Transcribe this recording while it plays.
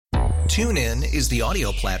TuneIn is the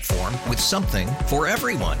audio platform with something for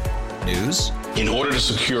everyone. News. In order to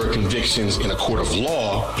secure convictions in a court of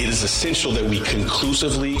law, it is essential that we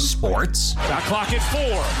conclusively. Sports. Shot clock at 4.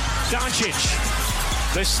 Doncic.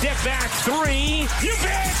 The step back 3. You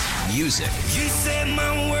bet. Music. You set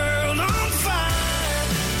my world on fire.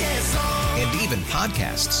 Yes, and even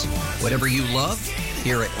podcasts. Whatever you love,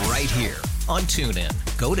 hear it right here on TuneIn.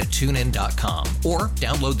 Go to TuneIn.com or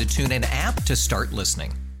download the TuneIn app to start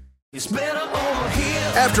listening. It's better over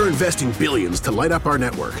here. After investing billions to light up our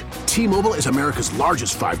network, T-Mobile is America's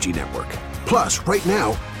largest 5G network. Plus, right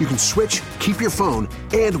now, you can switch, keep your phone,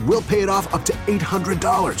 and we'll pay it off up to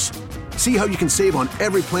 $800. See how you can save on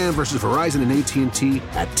every plan versus Verizon and AT&T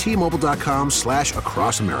at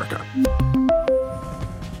T-Mobile.com/across America.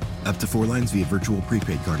 Up to 4 lines via virtual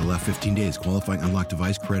prepaid card. Allow 15 days. Qualifying unlocked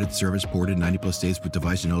device credit service ported 90+ states with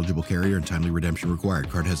device and eligible carrier and timely redemption required.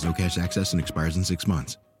 Card has no cash access and expires in 6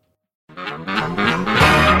 months.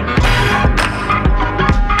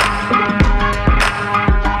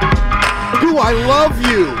 Ooh, I love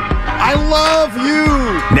you. I love you.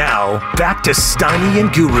 Now, back to Steiny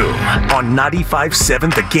and Guru on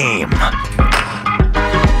 95.7 The Game.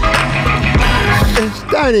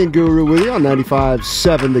 Steiny and Guru with you on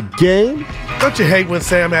 95.7 The Game. Don't you hate when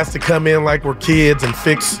Sam has to come in like we're kids and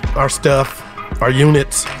fix our stuff, our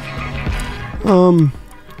units? Don't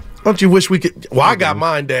you wish we could? Well, I got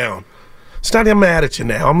mine down. Steiny, I'm mad at you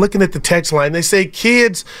now. I'm looking at the text line. They say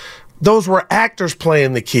kids, those were actors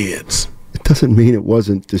playing the kids. It doesn't mean it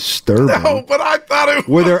wasn't disturbing. No, but I thought it was.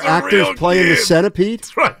 Were there actors playing the centipede?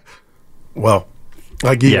 That's right. Well,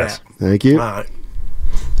 I guess. Yes. Thank you. All right.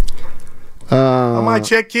 I might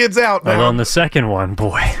check kids out now. Well, on the second one,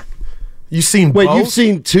 boy. You seen Wait, both? you've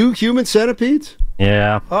seen 2 human centipedes?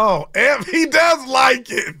 Yeah. Oh, he does like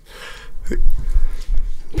it.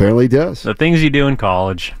 Apparently he does. The things you do in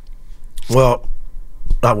college. Well,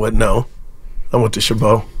 I wouldn't know. I went to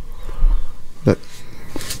Chabot. That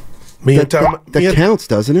counts,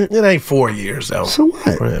 doesn't it? It ain't 4 years, though. So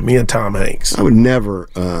what? Me and Tom Hanks. I would never.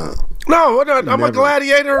 No, I'm a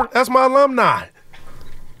gladiator. That's my alumni.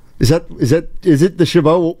 Is it the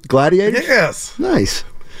Chabot Gladiators? Yes. Nice.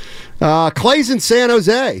 Clay's in San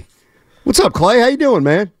Jose. What's up, Clay? How you doing,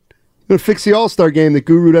 man? Gonna fix the All-Star game that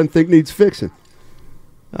Guru doesn't think needs fixing.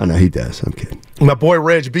 Oh, no, he does. I'm kidding. My boy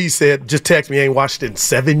Reg B said, just text me, ain't watched it in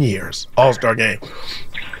 7 years. All-Star game.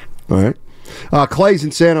 All right. Clay's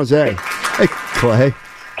in San Jose. Hey, Clay.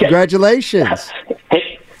 Congratulations.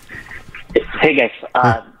 Hey guys.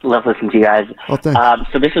 Love listening to you guys. Oh, thanks.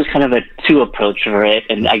 So this is kind of a 2 approach for it,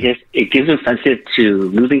 and I guess it gives incentive to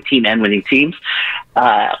losing team and winning teams.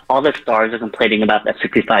 All the stars are complaining about that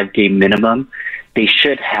 65-game minimum. They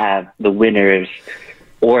should have the winners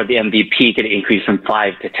or the MVP get an increase from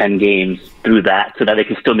 5 to 10 games through that, so that they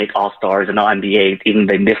can still make All-Stars and All-NBA even if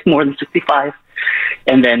they miss more than 65.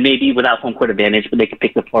 And then maybe without home court advantage, but they could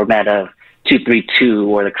pick the format of 2-3-2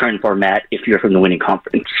 or the current format if you're from the winning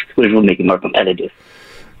conference, which will make it more competitive.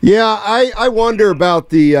 Yeah, I wonder about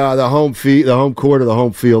the home court or the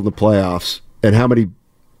home field in the playoffs and how many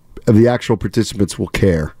of the actual participants will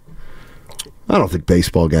care. I don't think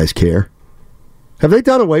baseball guys care. Have they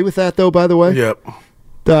done away with that, though, by the way? Yep.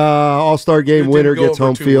 The All-Star game winner gets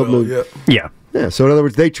home field. Well, yeah. Yeah, so in other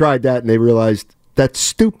words, they tried that and they realized that's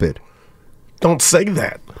stupid. Don't say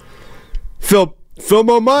that.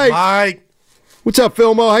 Philmo Mike. Mike. What's up,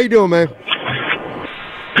 Philmo? How you doing, man?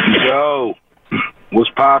 Yo.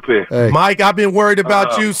 What's poppin'? Hey. Mike, I've been worried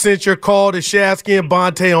about you since your call to Shasky and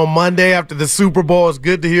Bonte on Monday after the Super Bowl. It's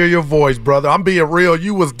good to hear your voice, brother. I'm being real.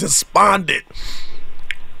 You was despondent.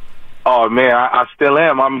 Oh man, I still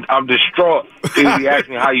am. I'm distraught. He asked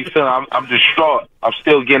me how you feeling. I'm distraught. I'm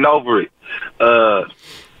still getting over it.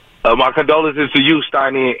 My condolences to you,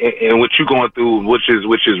 Steiny, and what you're going through, which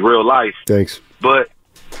is real life. Thanks. But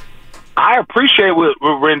I appreciate what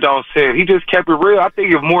Rendon said. He just kept it real. I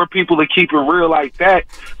think if more people would keep it real like that,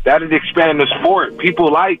 that'd expand the sport.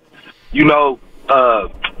 People like when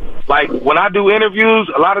I do interviews,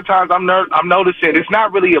 a lot of times I'm noticing it's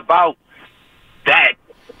not really about that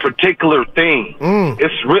particular thing.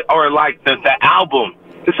 Or like the album.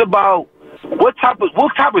 It's about what type of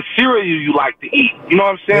cereal you like to eat. You know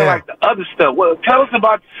what I'm saying? Yeah. Like the other stuff. Well, tell us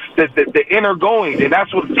about the inner goings, and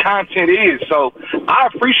that's what the content is. So I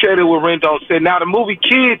appreciated what Rendon said. Now the movie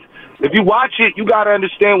Kids, if you watch it, you got to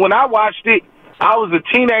understand. When I watched it, I was a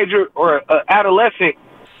teenager or an adolescent.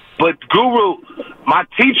 But Guru, my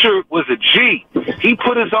teacher, was a G. He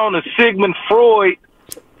put us on a Sigmund Freud.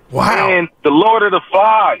 Wow. And the Lord of the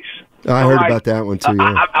Flies. I heard about that one too.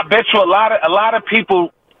 Yeah. I bet you a lot of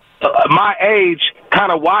people my age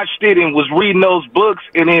kind of watched it and was reading those books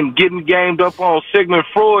and then getting gamed up on Sigmund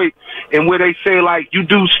Freud and where they say, like, you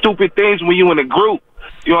do stupid things when you in a group.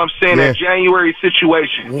 You know what I'm saying? Yeah. That January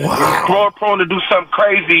situation. Wow. It's more prone to do something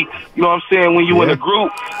crazy, you know what I'm saying, when you in a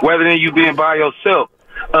group rather than you being by yourself.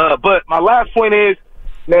 But my last point is,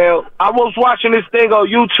 now, I was watching this thing on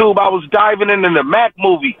YouTube. I was diving into the Mac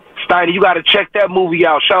movie. Steiny, you got to check that movie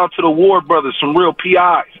out. Shout out to the Ward brothers, some real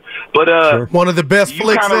PIs. But one of the best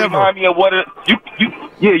flicks ever. Remind me of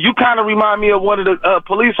you kind of remind me of one of the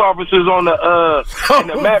police officers on the in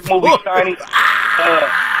the Mac movie, Steiny.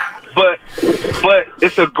 But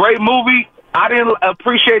it's a great movie. I didn't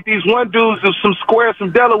appreciate these one dudes of some squares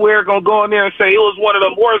from Delaware gonna go in there and say it was one of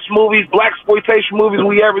the worst movies, blaxploitation movies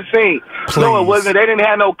we ever seen. Please. No, it wasn't. They didn't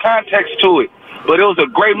have no context to it. But it was a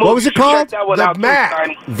great movie. What was it called? The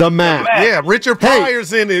Mac. The Mac. Yeah, Richard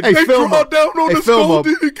Pryor's in it. Hey, they Philma. draw down on the skull.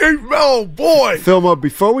 Oh, boy. Philma,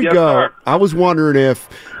 before we Yes, go, sir. I was wondering if,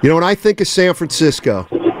 when I think of San Francisco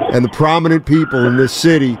and the prominent people in this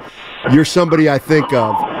city, you're somebody I think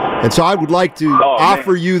of. And so I would like to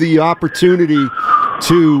offer you the opportunity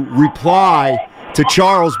to reply to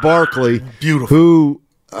Charles Barkley, who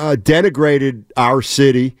denigrated our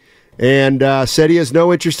city and said he has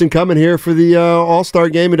no interest in coming here for the All-Star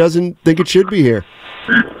game and doesn't think it should be here.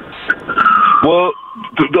 Well,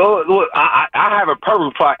 I have a perfect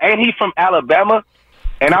reply. Ain't he from Alabama?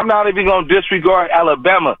 And I'm not even going to disregard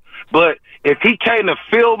Alabama. But if he came to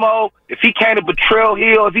Fillmore, if he came to Betrayal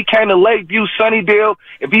Hill, if he came to Lakeview, Sunnydale,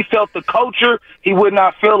 if he felt the culture, he would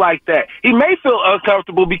not feel like that. He may feel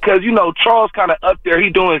uncomfortable because, Charles kind of up there. He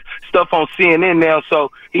doing stuff on CNN now,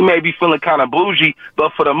 so he may be feeling kind of bougie.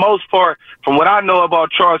 But for the most part, from what I know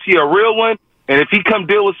about Charles, he a real one. And if he come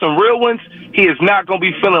deal with some real ones, he is not going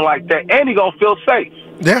to be feeling like that. And he going to feel safe.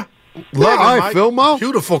 Yeah. All right, Philma.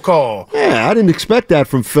 Beautiful call. Yeah, I didn't expect that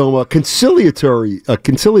from Philma. Conciliatory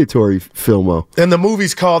Philma. And the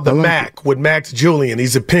movie's called The Mac with Max Julian.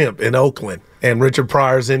 He's a pimp in Oakland, and Richard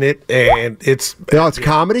Pryor's in it. And it's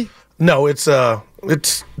comedy. No, it's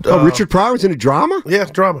Richard Pryor was in a drama. Yeah,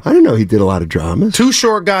 drama. I didn't know he did a lot of dramas. Too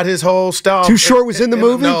Short got his whole stuff. Too Short was in the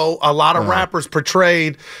movie. No, a lot of rappers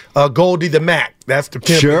portrayed Goldie the Mac. That's the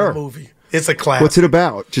pimp in the movie. It's a classic. What's it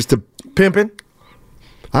about? Just a pimping.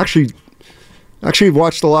 Actually, I've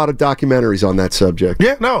watched a lot of documentaries on that subject.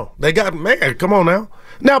 Yeah, no, they got come on now.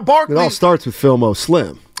 Now Barkley. It all starts with Fillmo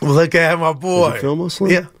Slim. Look at my boy. Is it Fillmo Slim?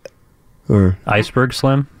 Yeah. Or Iceberg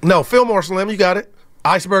Slim? No, Fillmore Slim. You got it.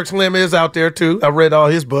 Iceberg Slim is out there too. I read all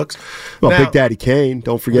his books. Well, Big Daddy Kane.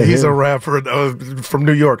 Don't forget he's him. a rapper from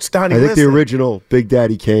New York. Steiny, I think the original Big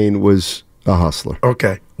Daddy Kane was a hustler.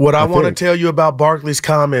 Okay. What I want to tell you about Barkley's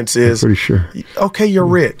comments is, I'm pretty sure. Okay, you're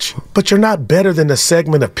rich, but you're not better than a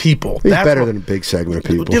segment of people. He's better than a big segment of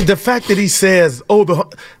people. The fact that he says,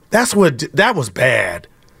 that was bad.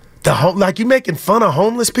 Like you making fun of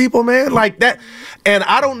homeless people, man, like that. And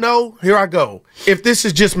I don't know. Here I go. If this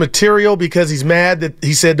is just material because he's mad that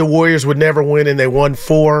he said the Warriors would never win and they won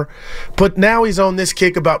 4, but now he's on this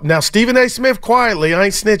kick about now. Stephen A. Smith quietly, I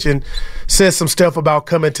ain't snitching, says some stuff about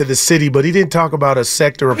coming to the city, but he didn't talk about a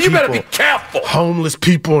sector of people. You better be careful. Homeless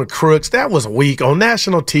people and crooks. That was weak on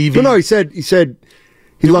national TV. No, he said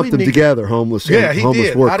he lumped them together. Homeless. Yeah, he homeless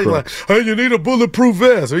did. Work I didn't crooks. hey, you need a bulletproof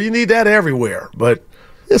vest, or you need that everywhere, but.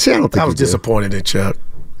 Yeah, see, I don't think I was disappointed in Chuck.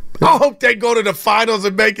 I hope they go to the finals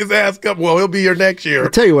and make his ass come. Well, he'll be here next year. I'll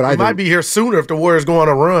tell you what, he might be here sooner if the Warriors go on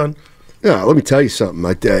a run. Yeah, let me tell you something.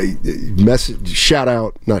 Shout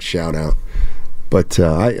out, but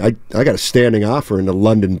I got a standing offer in the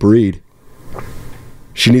London Breed.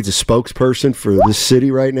 She needs a spokesperson for this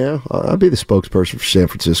city right now. I'll be the spokesperson for San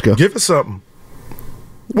Francisco. Give us something.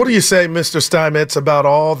 What do you say, Mr. Steinmetz, about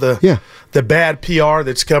all the bad PR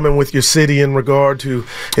that's coming with your city in regard to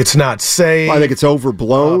it's not safe? I think it's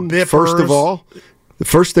overblown, first of all. The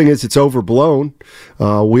first thing is it's overblown.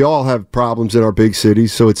 We all have problems in our big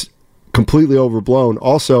cities, so it's completely overblown.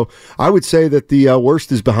 Also, I would say that the worst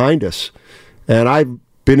is behind us. And I've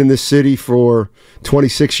been in this city for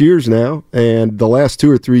 26 years now, and the last 2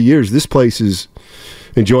 or 3 years, this place is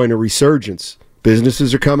enjoying a resurgence.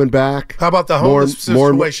 Businesses are coming back. How about the homeless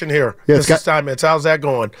situation here, Mr. Steinmetz? How's that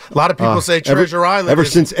going? A lot of people say Treasure Island. Ever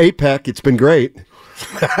since APEC, it's been great.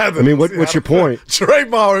 I mean, what's your point?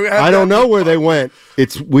 I don't know where they went.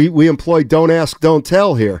 We employ don't ask, don't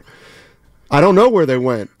tell here. I don't know where they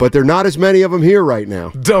went, but there are not as many of them here right now.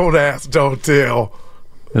 Don't ask, don't tell.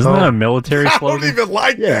 Isn't that a military slogan? I don't even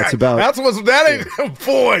like that. Yeah, it's about.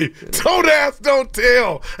 Boy, don't ask, don't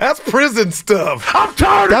tell. That's prison stuff. I'm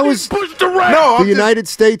tired of being pushed around. No, the United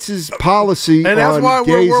States' policy and that's on why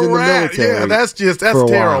gays in the at. military. Yeah, that's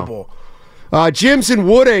terrible. Jim's in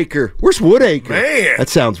Woodacre. Where's Woodacre? Man. That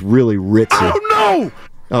sounds really ritzy. Oh,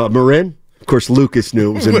 no. Marin? Of course, Lucas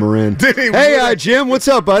knew it was in Marin. Hey, Jim, what's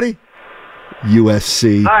up, buddy?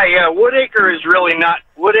 USC. Hi, yeah, Woodacre's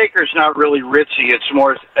not really ritzy. It's a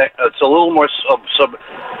little more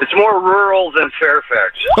it's more rural than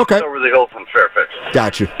Fairfax. Okay. It's over the hill from Fairfax.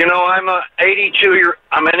 Gotcha. You know, I'm an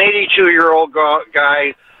 82-year-old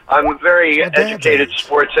guy. I'm a very educated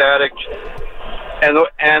sports addict. And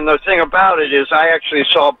the thing about it is I actually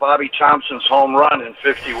saw Bobby Thompson's home run in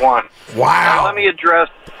 51. Wow. Now, let me address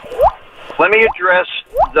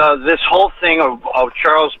this whole thing of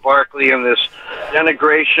Charles Barkley and this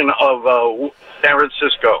denigration of San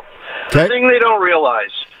Francisco. Okay. The thing they don't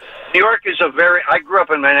realize, New York is I grew up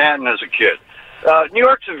in Manhattan as a kid. New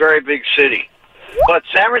York's a very big city, but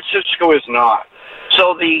San Francisco is not.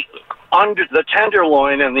 So the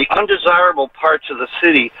tenderloin and the undesirable parts of the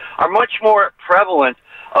city are much more prevalent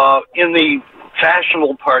in the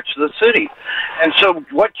fashionable parts of the city. And so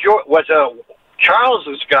what Charles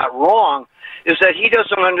has got wrong is that he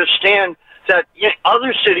doesn't understand that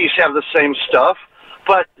other cities have the same stuff,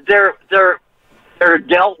 but they're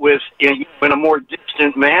dealt with in a more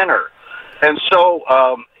distant manner. And so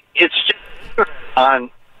it's just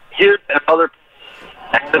on his and other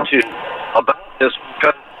attitude about this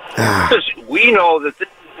because we know that this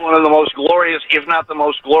is one of the most glorious, if not the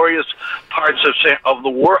most glorious, parts of the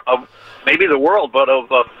world, of maybe the world, but of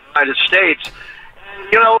the United States.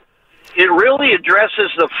 You know, it really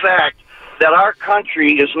addresses the fact that our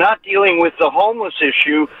country is not dealing with the homeless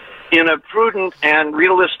issue in a prudent and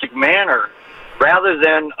realistic manner, rather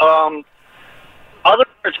than other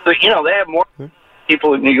parts of they have more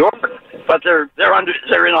people in New York, but they're under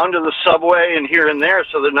the subway and here and there,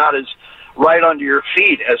 so they're not as right under your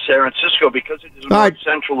feet as San Francisco because it is more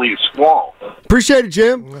centrally small. Appreciate it,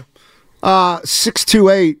 Jim.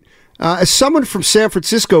 628. As someone from San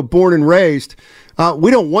Francisco, born and raised,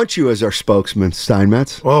 we don't want you as our spokesman,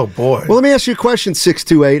 Steinmetz. Oh, boy. Well, let me ask you a question,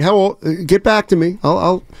 628. How old? Get back to me.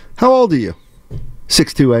 How old are you?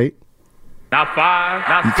 628. Not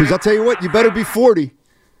 5. Because I'll tell you what, you better be 40.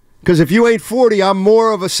 Because if you ain't 40, I'm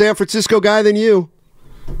more of a San Francisco guy than you.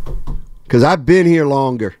 Because I've been here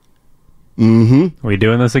longer. Mm-hmm. Are we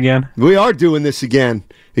doing this again? We are doing this again.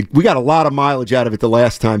 We got a lot of mileage out of it the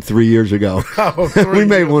last time 3 years ago. We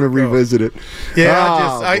may want to revisit it. Yeah,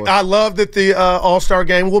 I love that the All-Star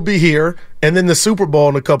Game will be here, and then the Super Bowl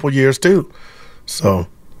in a couple years too. So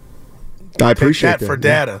I appreciate that for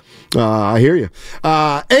data. I hear you.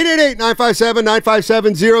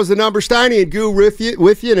 888-957-9570 is the number. Steiny and Goo with you.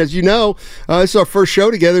 And as you know, this is our first show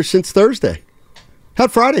together since Thursday.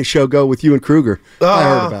 How'd Friday's show go with you and Kruger? I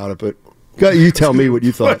heard about it, but you tell me what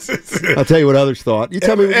you thought. I'll tell you what others thought. You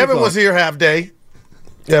tell me what Evan you thought. was here half day.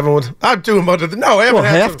 Evan was. I'm doing much of the. No, Evan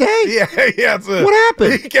had half day. Yeah. What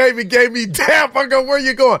happened? He gave me damn. I go, where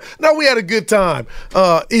you going? No, we had a good time.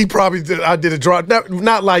 He probably did. I did a draw.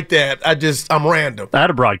 Not like that. I'm random. I had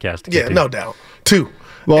a broadcast. Yeah, no doubt. 2.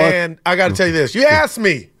 Well, and I got to tell you this. You asked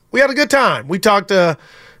me. We had a good time. We talked.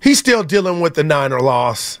 He's still dealing with the Niner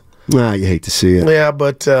loss. Nah, you hate to see it. Yeah,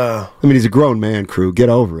 but I mean, he's a grown man, Crew. Get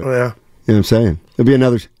over it. Yeah. You know what I'm saying? There'll be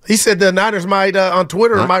another. He said the Niners might on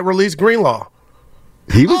Twitter might release Greenlaw.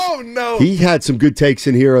 Oh no! He had some good takes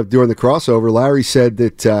in here during the crossover. Larry said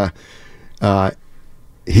that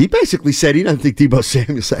he basically said he doesn't think Deebo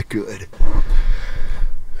Samuel's that good.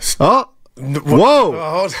 Oh.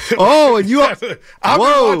 Whoa! Oh, and you? I've been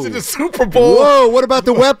watching the Super Bowl. Whoa! What about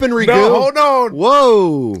the weaponry? No, hold on.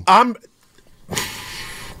 Whoa!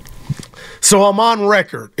 So I'm on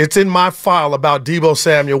record. It's in my file about Deebo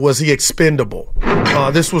Samuel. Was he expendable?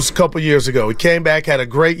 This was a couple years ago. He came back, had a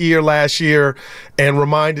great year last year, and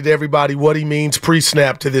reminded everybody what he means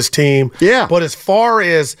pre-snap to this team. Yeah. But as far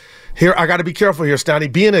as here, I got to be careful here,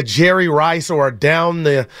 Steiny. Being a Jerry Rice or a down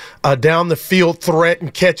the field threat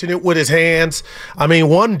and catching it with his hands. I mean,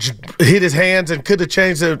 one hit his hands and could have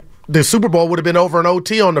changed the Super Bowl. Would have been over an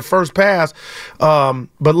OT on the first pass, but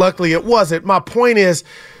luckily it wasn't. My point is,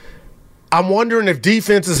 I'm wondering if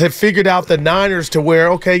defenses have figured out the Niners to where,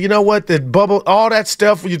 okay, you know what, the bubble, all that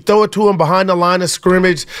stuff, you throw it to them behind the line of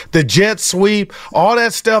scrimmage, the jet sweep, all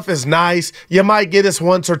that stuff is nice. You might get us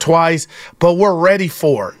once or twice, but we're ready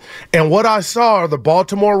for it. And what I saw are the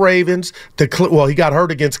Baltimore Ravens, he got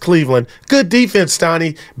hurt against Cleveland. Good defense,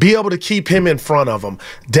 Steiny, be able to keep him in front of them.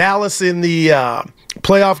 Dallas in the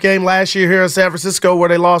playoff game last year here in San Francisco where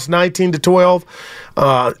they lost 19-12.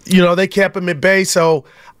 They kept him at bay, so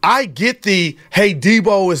I get hey,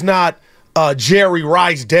 Deebo is not Jerry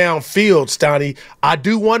Rice downfield, Steiny. I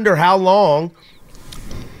do wonder how long,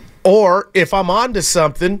 or if I'm onto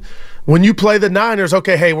something, when you play the Niners,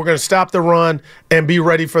 okay, hey, we're going to stop the run and be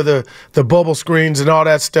ready for the bubble screens and all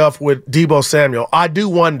that stuff with Deebo Samuel. I do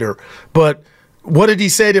wonder, but what did he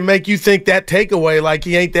say to make you think that takeaway like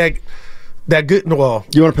he ain't that good? Well,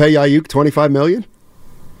 you want to pay Aiyuk $25 million?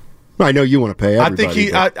 I know you want to pay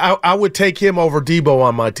everybody. I think I would take him over Deebo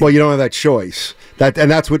on my team. Well, you don't have that choice.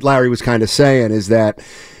 And that's what Larry was kind of saying is that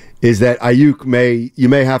Aiyuk may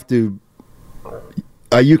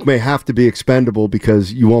have to be expendable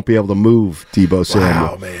because you won't be able to move Deebo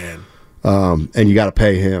Samuel. Wow, man. And you got to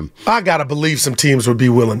pay him. I got to believe some teams would be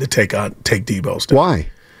willing to take Deebo still. Why?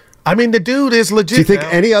 I mean, the dude is legit. Do you think now.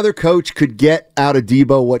 any other coach could get out of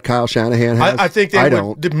Deebo what Kyle Shanahan has? I think they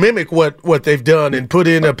would mimic what they've done and put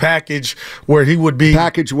in a package where he would be.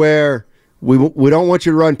 Package where we don't want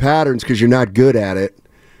you to run patterns because you're not good at it.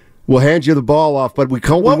 We'll hand you the ball off, but we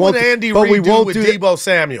can't. What would Andy Reid do with Deebo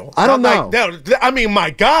Samuel? I don't know. I mean,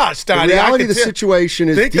 my gosh, Steiny. The reality of the situation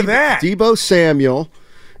is think of that. Deebo Samuel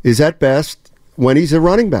is at best when he's a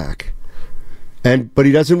running back, but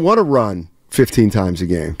he doesn't want to run 15 times a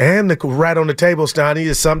game. And the rat on the table, Steiny,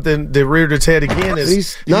 is something that reared its head again.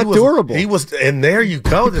 He's not durable. He was, and there you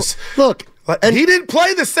go. Look, he didn't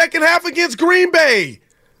play the second half against Green Bay.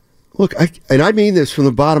 Look, I mean this from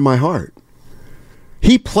the bottom of my heart.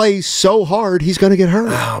 He plays so hard, he's going to get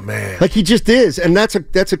hurt. Oh man, like he just is, and that's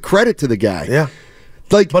a credit to the guy. Yeah.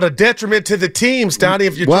 But a detriment to the team, Steiny,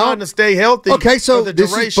 if you're trying to stay healthy. Okay, so for the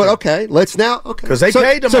duration. let's now. Okay, because they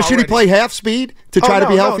paid him. So should he play half speed to try to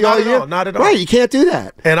be healthy all year? No, not at all. Right, you can't do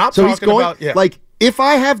that. And I'm talking about like if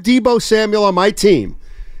I have Deebo Samuel on my team,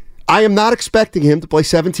 I am not expecting him to play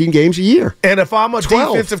 17 games a year. And if I'm a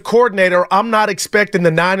defensive coordinator, I'm not expecting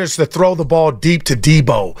the Niners to throw the ball deep to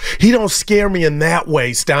Deebo. He don't scare me in that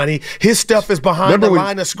way, Steiny. His stuff is behind the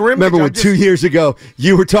line of scrimmage. Remember when 2 years ago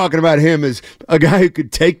you were talking about him as a guy who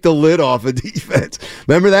could take the lid off a defense?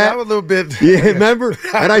 Remember that? A little bit. Yeah, remember?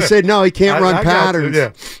 And I said, no, he can't run patterns.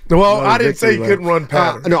 Yeah. Well, I didn't say he couldn't run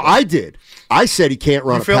patterns. No, I did. I said he can't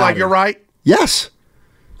run a pattern. You feel like you're right? Yes.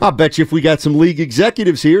 I'll bet you if we got some league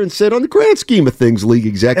executives here and said, on the grand scheme of things, league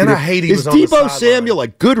executive, and I hate he was on Deebo Samuel a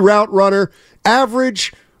good route runner,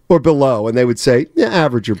 average or below? And they would say, yeah,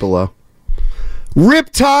 average or below.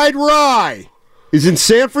 Riptide Rye is in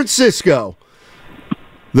San Francisco,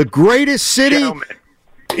 the greatest city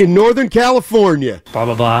in Northern California. Blah,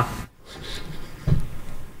 blah, blah.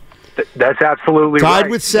 That's absolutely right. Tied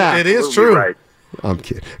with Sack. It is true. Right. I'm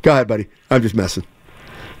kidding. Go ahead, buddy. I'm just messing.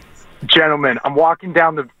 Gentlemen, I'm walking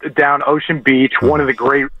down Ocean Beach, one of the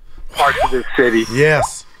great parts of this city.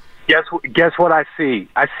 Yes. Guess what I see?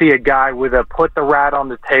 I see a guy with a put the rat on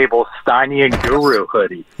the table Steiny and Guru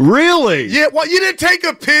hoodie. Really? Yeah, well, you didn't take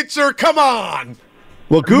a picture. Come on.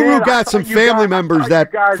 Well, Guru got some family members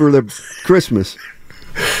for the Christmas.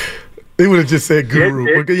 He would have just said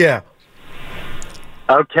Guru. Yeah.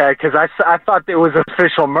 Okay, because I thought there was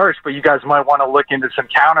official merch, but you guys might want to look into some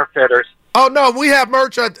counterfeiters. Oh, no, we have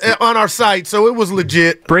merch on our site, so it was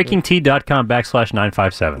legit.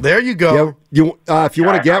 BreakingT.com/957. There you go. Yeah, if you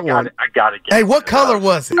want to get one. I got to get Hey, what color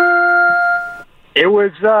was it? It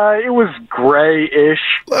was grayish.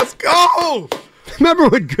 Let's go. Remember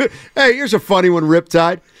when? Hey, here's a funny one,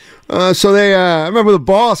 Riptide. So I remember the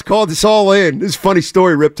boss called this all in. This is a funny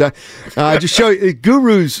story, Riptide. Just show you,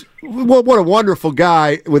 Guru's, what a wonderful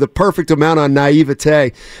guy with a perfect amount of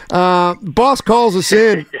naivete. Boss calls us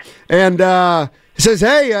in and he says,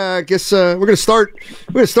 "Hey, I guess we're gonna start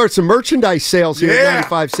some merchandise sales here at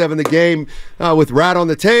 95.7 The Game with Rat on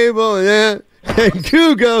the Table." And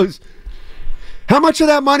Goo goes, "How much of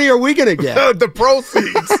that money are we going to get?" The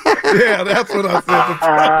proceeds. Yeah, that's what I said. The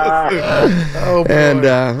proceeds. Oh, boy. And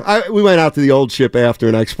we went out to the old ship after,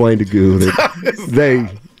 and I explained to Goo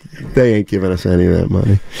that they ain't giving us any of that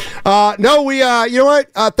money. No, we. You know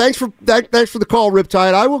what? Thanks for the call,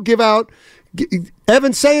 Riptide. I will give out.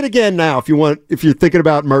 Evan, say it again now if you want. If you're thinking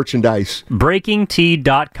about merchandise,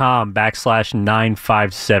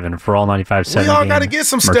 BreakingT.com/957 for all 95.7. We all got to get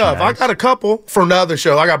some stuff. I got a couple from the other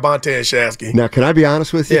show. I got Bonte and Shasky. Now, can I be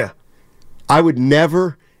honest with you? Yeah. I would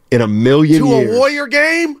never in a million years. To a Warrior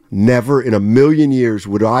game? Never in a million years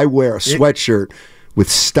would I wear a sweatshirt with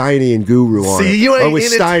Steiny and Guru on it. You ain't or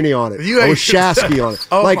with Steiny on it. Or with Shasky on it.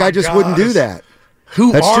 Oh, I just wouldn't do that.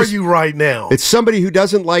 Who are you right now? It's somebody who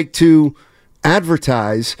doesn't like to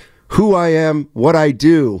advertise who I am, what I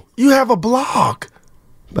do. You have a blog.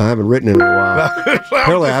 I haven't written in a while.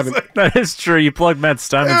 Apparently I haven't. That is true. You plug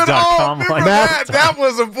MattSteinmetz.com. That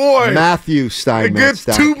was a boy. Matthew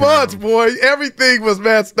Steinmetz.com. A good 2 months, boy. Everything was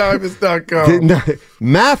MattSteinmetz.com.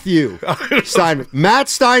 Matthew Steinmetz. Matt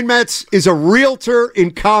Steinmetz is a realtor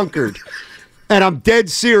in Concord. And I'm dead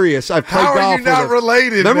serious. I've played golf with him. How are you not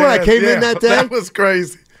related, Remember when I came in that day? That was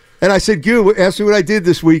crazy. And I said, Goo, asked me what I did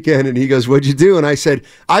this weekend. And he goes, what'd you do? And I said,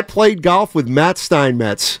 I played golf with Matt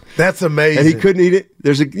Steinmetz. That's amazing. And he couldn't eat it.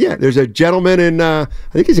 There's a gentleman in, I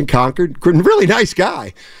think he's in Concord. Really nice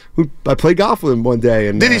guy. I played golf with him one day.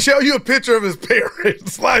 And did he show you a picture of his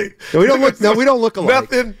parents? No, we don't look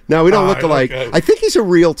alike. Nothing? No, we don't look alike. Okay. I think he's a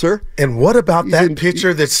realtor. And what about that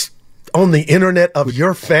picture that's on the internet of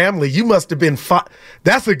your family? You must have been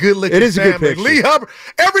that's a good looking family. It is a good picture. Lee Hubbard.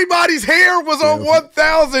 Everybody's hair was on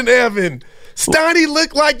 1,000, Evan. Steiny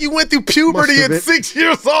looked like you went through puberty at 6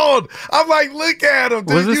 years old. I'm like, look at him.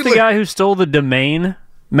 Dude. Was this the guy who stole the domain,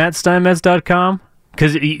 MattSteinmetz.com?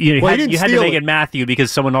 Because you had to make it Matthew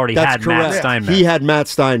because someone already had correct. Matt Steinmetz. He had Matt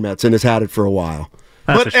Steinmetz and has had it for a while.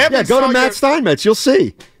 But Evan, go to Matt Steinmetz. You'll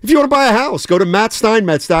see. If you want to buy a house, go to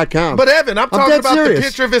MattSteinmetz.com. But Evan, I'm talking about the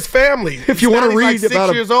picture of his family. If you want to read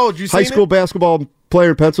about a high school basketball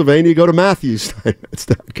player in Pennsylvania, go to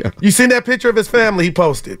MatthewSteinmetz.com. You seen that picture of his family he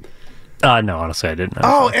posted? No, honestly, I didn't.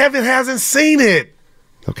 Oh, Evan hasn't seen it.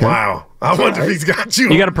 Okay. Wow. I wonder if he's got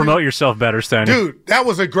you. You got to promote yourself better, Steiny. Dude, that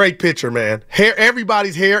was a great picture, man. Hair,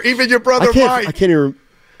 everybody's hair, even your brother Mike. I can't even.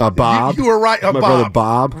 Bob. You were right. My brother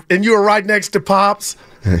Bob. And you were right next to Pops.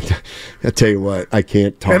 I tell you what, I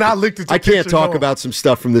can't talk. And I looked at. I can't talk about some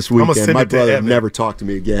stuff from this weekend. My brother would never talk to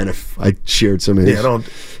me again if I shared some of his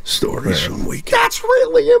stories from the weekend. That's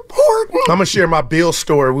really important. I'm gonna share my Bill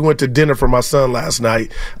story. We went to dinner for my son last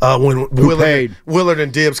night. When Willard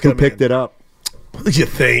and Dibbs came in. Who picked it up? What do you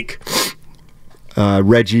think?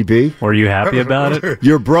 Reggie B. Were you happy about it?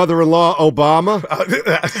 Your brother-in-law, Obama?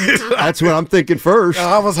 That's what I'm thinking first.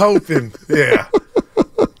 I was hoping, yeah.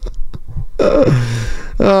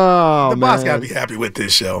 The boss got to be happy with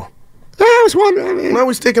this show. I was wondering. Why are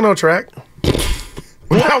we sticking on track?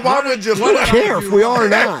 Why would you? I don't care if we are or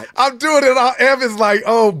not. I'm doing it. Evan's like,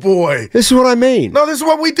 oh boy. This is what I mean. No, this is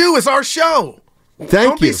what we do. It's our show.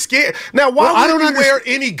 Don't be scared. Now, why would you wear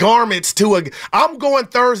any garments to a? I'm going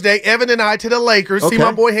Thursday. Evan and I to the Lakers. See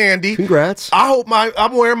my boy Handy. Congrats. I'm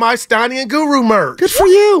wearing my Steiny and Guru merch. Good for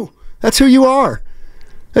you. That's who you are.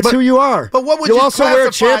 Who you are. But what would You'll you also wear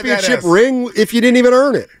a championship ring if you didn't even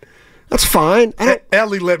earn it. That's fine.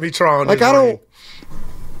 Ellie let me try on. Like I don't.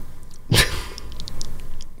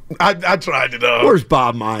 I tried it out. Where's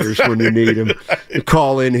Bob Myers when you need him? You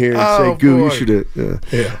call in here and say, Goo, you should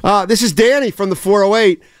have. This is Danny from the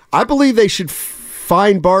 408. I believe they should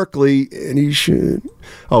fine Barkley, and he should.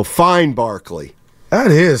 Oh, fine Barkley.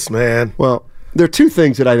 That is, man. Well, there are two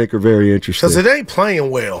things that I think are very interesting. Because it ain't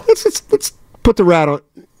playing well. Let's put the rat on.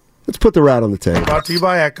 Let's put the rat on the table. Brought to you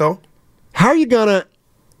by Echo. How are you gonna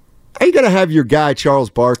have your guy Charles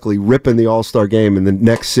Barkley ripping the All-Star game in the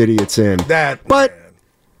next city it's in?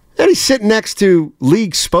 Then he's sitting next to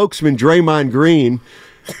league spokesman Draymond Green,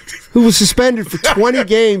 who was suspended for 20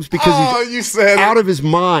 games because he's out of his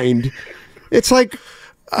mind. It's like,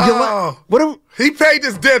 he paid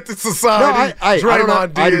his debt to society. No,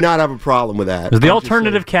 I do not have a problem with that. Was the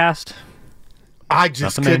alternative cast? I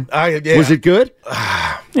just couldn't. Was it good?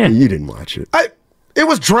 You didn't watch it. It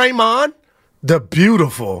was Draymond, the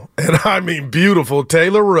beautiful, and I mean beautiful,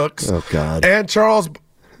 Taylor Rooks. Oh, God. And Charles.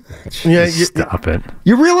 Stop it.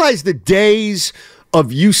 You realize the days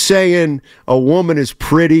of you saying a woman is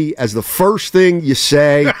pretty as the first thing you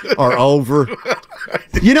say are over.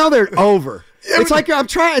 You know they're over. It's like I'm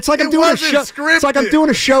doing a show. It's like I'm doing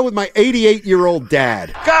a show with my 88-year-old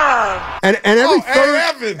dad. God. And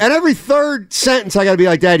every third sentence I got to be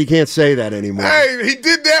like, Dad, you can't say that anymore. Hey, he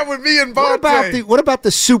did that with me and Vontae. What about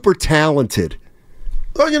the super talented?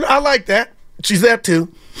 Oh, I like that. She's that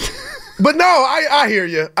too. But no, I hear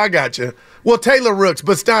you. I got you. Well, Taylor Rooks,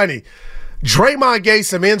 but Steiny, Draymond gave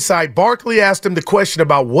some insight. Barkley asked him the question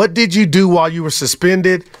about what did you do while you were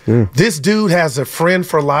suspended? This dude has a friend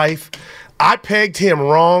for life. I pegged him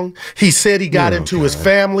wrong. He said he got into his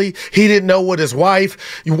family. He didn't know what his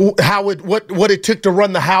wife, what it took to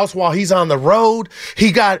run the house while he's on the road.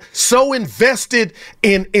 He got so invested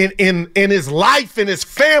in his life and his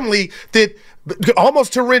family that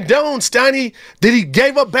almost to Rendon, Steiny, that he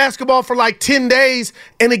gave up basketball for like 10 days,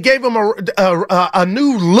 and it gave him a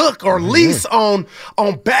new look or lease on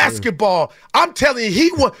basketball. I'm telling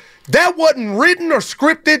you, that wasn't written or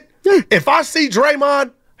scripted. If I see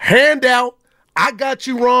Draymond, hand out, I got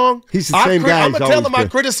you wrong. He's the same guy. I'm going to tell him I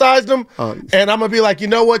criticized him, and I'm going to be like, you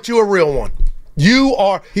know what? You're a real one. You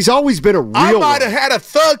are. He's always been a real one. I might have had a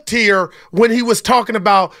thug tear when he was talking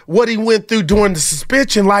about what he went through during the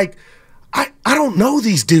suspension. Like, I don't know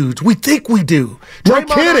these dudes. We think we do. No Draymond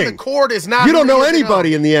kidding. on the court is not. You don't know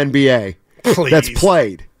anybody in the NBA that's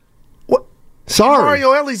played. What? Sorry.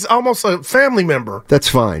 Mario Ellie's almost a family member. That's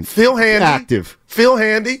fine. Phil Handy. Active. Phil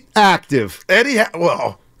Handy. Active. Eddie,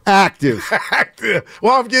 active. Active.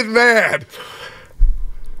 Well, I'm getting mad.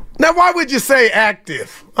 Now, why would you say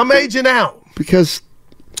active? I'm aging out. Because...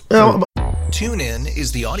 TuneIn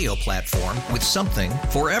is the audio platform with something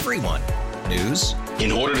for everyone. News.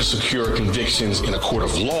 In order to secure convictions in a court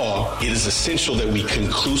of law, it is essential that we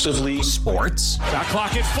conclusively... Sports. Shot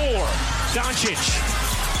clock at 4. Doncic.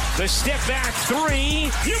 The step back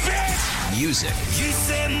 3. You bet. Music. You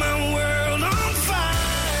set my world on fire.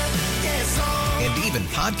 Yes, and even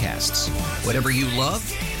podcasts. Whatever you love,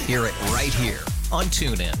 hear it right here on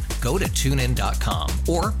TuneIn. Go to TuneIn.com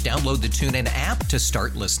or download the TuneIn app to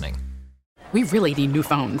start listening. We really need new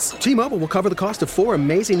phones. T-Mobile will cover the cost of 4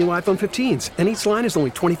 amazing new iPhone 15s, and each line is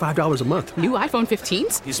only $25 a month. New iPhone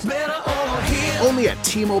 15s? It's better over here. Only at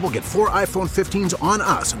T-Mobile, get 4 iPhone 15s on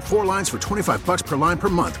us and 4 lines for $25 per line per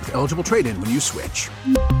month with eligible trade-in when you switch.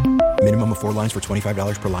 Minimum of 4 lines for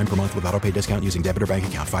 $25 per line per month with autopay discount using debit or bank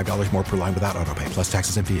account. $5 more per line without autopay, plus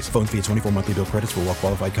taxes and fees. Phone fee at 24 monthly bill credits for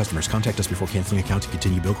well-qualified customers. Contact us before canceling account to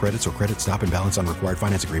continue bill credits or credit stop and balance on required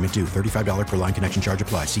finance agreement due. $35 per line connection charge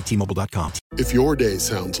applies. See T-Mobile.com. If your day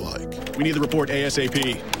sounds like... We need the report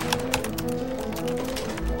ASAP.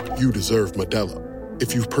 You deserve Modelo.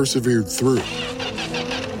 If you've persevered through...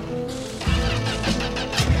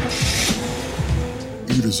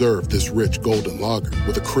 You deserve this rich golden lager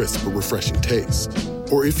with a crisp but refreshing taste.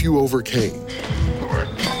 Or if you overcame...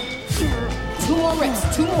 2 more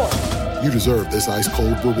reps, 2 more. You deserve this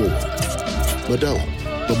ice-cold reward. Modelo,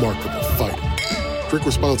 the Remarkable Fighter. Drink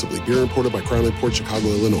responsibly. Beer imported by Crown Imports, Chicago,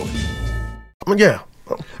 Illinois. Yeah.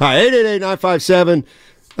 All right,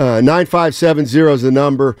 888-957-9570 is the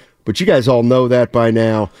number, but you guys all know that by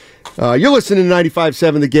now. You're listening to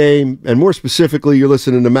 95.7 The Game, and more specifically, you're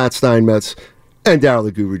listening to Matt Steinmetz and Daryl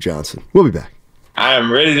the Guru Johnson. We'll be back. I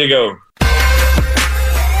am ready to go.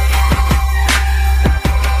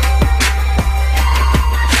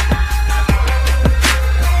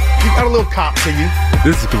 You got a little cop to you.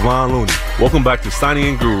 This is Kevon Looney. Welcome back to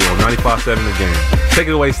Steiny Guru on 95.7 The Game. Take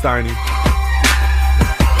it away, Steiny.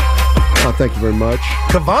 Oh, thank you very much.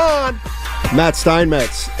 Kevon. Matt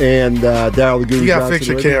Steinmetz and Daryl the Guru Johnson. You got to fix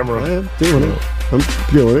your camera. I am doing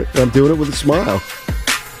it. I'm doing it with a smile.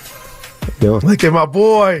 Look at my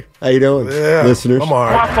boy. How you doing, listeners? I'm all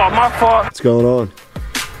right. My fault. What's going on?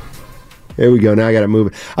 There we go. Now I got to move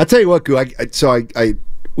it. I'll tell you what, Goo.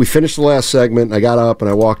 We finished the last segment. I got up and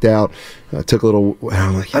I walked out. I took a little.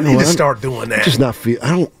 I'm like, I need to start doing that. I'm just not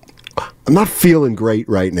I'm not feeling great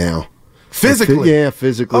right now. Physically? Yeah,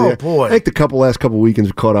 physically. Oh, boy. I think the last couple weekends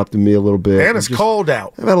have caught up to me a little bit. And it's cold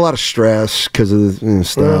out. I've had a lot of stress because of the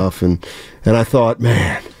stuff, and I thought,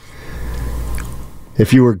 man,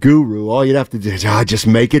 if you were Guru, all you'd have to do is just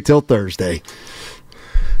make it till Thursday.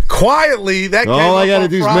 Quietly, that came all I got to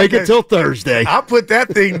do Friday. is make it till Thursday. I put that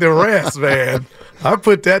thing to rest, man. I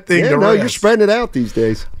put that thing to rest. You're spreading it out these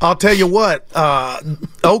days. I'll tell you what,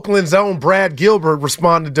 Oakland's own Brad Gilbert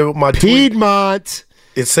responded to my tweet. Piedmont.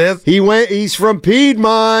 It says he's from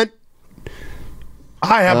Piedmont.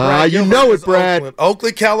 I have Brad Gilbert. You know it, Brad.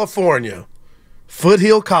 Oakland, California.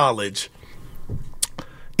 Foothill College.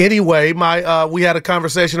 Anyway, we had a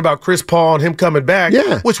conversation about Chris Paul and him coming back,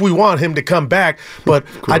 which we want him to come back, but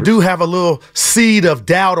I do have a little seed of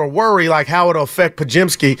doubt or worry, like how it'll affect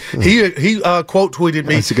Pajimski. He quote tweeted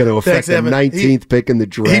me. It's going to affect the 19th pick in the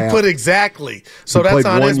draft. He put exactly. So that's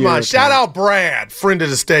on his mind. Shout out Brad, friend of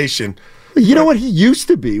the station. You know what he used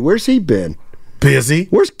to be? Where's he been? Busy.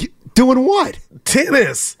 Doing what?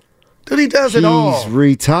 Tennis. Dude, he does it all. He's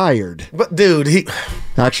retired. But, dude,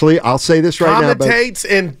 Actually, I'll say this right now. Commentates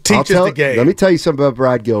and teaches the game. Let me tell you something about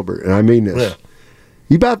Brad Gilbert, and I mean this.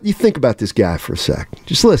 Yeah. You think about this guy for a sec.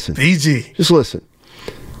 Just listen. BG. Just listen.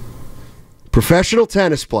 Professional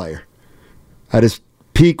tennis player. At his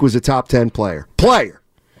peak was a top 10 player.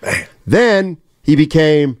 Man. Then he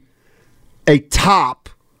became a top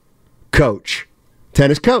coach.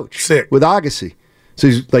 Tennis coach. Sick. With Agassi. So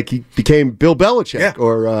he became Bill Belichick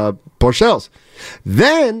or Parcells.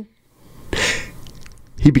 Then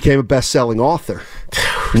he became a best-selling author,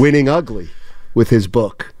 Winning Ugly, with his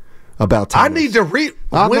book about tennis. I need to read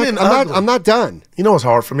Winning Ugly. I'm not done. You know it's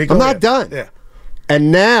hard for me. I'm not done. Yeah.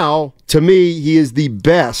 And now, to me, he is the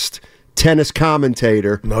best tennis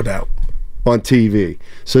commentator. No doubt. On TV.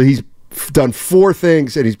 So he's done 4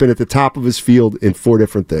 things, and he's been at the top of his field in 4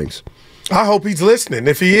 different things. I hope he's listening.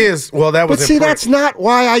 If he is, well, that was. But see, that's not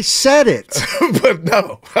why I said it. But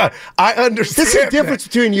no, I understand. There's a difference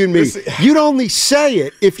between you and me. You'd only say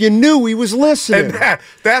it if you knew he was listening. And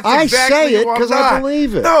that's I exactly say it because I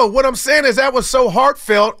believe it. No, what I'm saying is that was so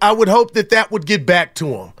heartfelt. I would hope that would get back to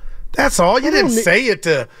him. That's all. You didn't say it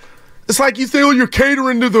to. It's like you feel you're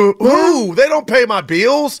catering to the. Ooh, they don't pay my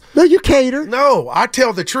bills. No, you cater. No, I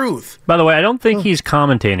tell the truth. By the way, I don't think he's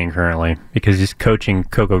commentating currently because he's coaching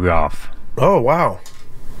Coco Gauff. Oh wow!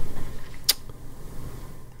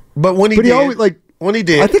 But when he did, always, when he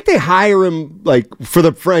did, I think they hire him for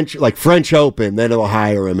the French Open. Then they'll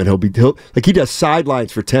hire him, and he'll he does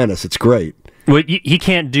sidelines for tennis. It's great. Well, he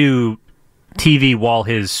can't do TV while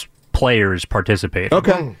his players participate.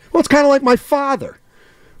 Okay. Well, it's kind of like my father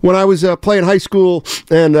when I was playing high school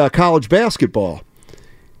and college basketball.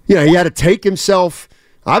 He had to take himself.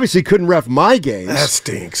 Obviously, couldn't ref my games. That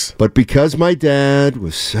stinks. But because my dad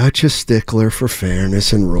was such a stickler for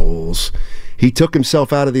fairness and rules, he took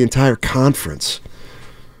himself out of the entire conference.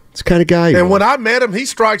 It's the kind of guy. And when I met him, he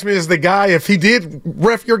strikes me as the guy, if he did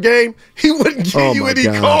ref your game, he wouldn't give you any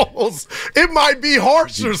calls. It might be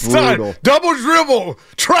harsher style. Double dribble,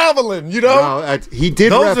 traveling, No, he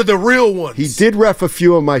did. Those are the real ones. He did ref a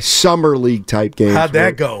few of my summer league type games. How'd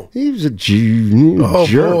that go? He was a Oh,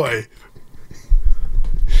 jerk. boy.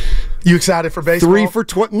 You excited for baseball? 3 for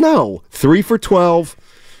 12. No, 3 for 12.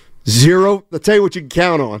 0. I'll tell you what you can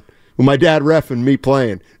count on. With my dad reffing, me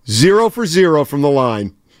playing 0 for 0 from the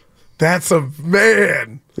line. That's a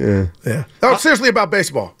man. Yeah. No, seriously about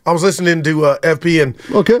baseball. I was listening to FP and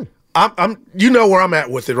okay. I'm you know where I'm at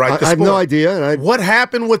with it, right? I have no idea. What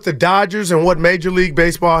happened with the Dodgers and what Major League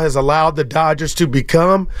Baseball has allowed the Dodgers to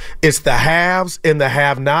become? It's the haves and the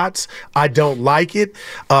have-nots. I don't like it.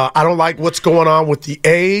 I don't like what's going on with the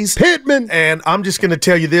A's. Pittman. And I'm just going to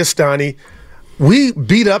tell you this, Steiny. We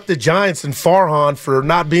beat up the Giants and Farhan for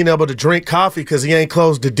not being able to drink coffee because he ain't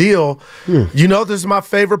closed the deal. You know this is my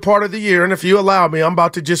favorite part of the year, and if you allow me, I'm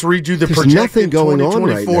about to just read you the projected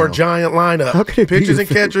 2024 Giant lineup. How can it Pitchers be and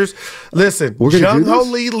catchers. Listen, Jung Ho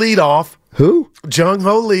Lee lead off. Who? Jung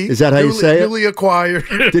Ho Lee. Is that how you say it? Newly acquired.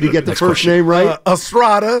 Did he get the first name right?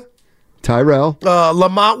 Estrada. Tyrell.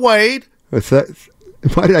 Lamont Wade. What's that?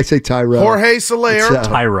 Why did I say Tyrell? Jorge Soler.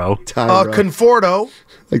 Tyro. Conforto.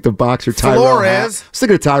 Like the boxer Tyrell Flores. Hatton. I was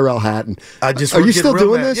thinking of Tyrell Hatton. I just Are you still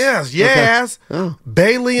doing this? Yes. Okay. Oh.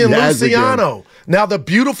 Bailey and Luciano. Again. Now, the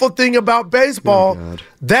beautiful thing about baseball,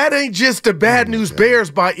 that ain't just the Bad News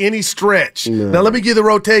Bears by any stretch. No. Now, let me give the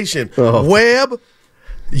rotation. Webb,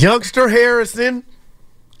 youngster Harrison,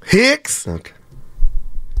 Hicks,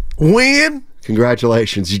 Wynn.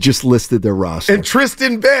 Congratulations. You just listed their roster. And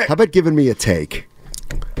Tristan Beck. How about giving me a take?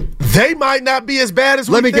 They might not be as bad as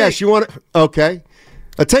we think. Let me guess. You want to? Okay.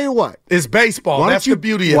 I'll tell you what. It's baseball. That's the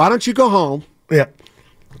beauty of it. Why don't you go home? Yeah.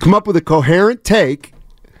 Come up with a coherent take,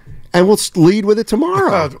 and we'll lead with it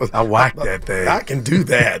tomorrow. I whack that thing. I can do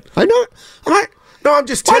that. I know. No, I'm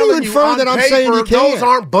just Why do telling you you. infer On that I'm paper, saying you can't? those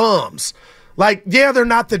aren't bums. Like, yeah, they're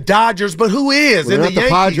not the Dodgers, but who is? Well, they're not the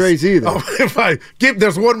Padres either.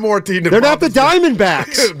 There's one more team. They're not the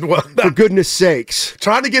Diamondbacks. Well, for goodness sakes.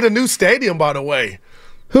 Trying to get a new stadium, by the way.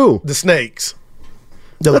 Who? The Snakes.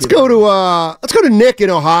 Let's go to Nick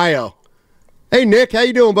in Ohio. Hey, Nick, how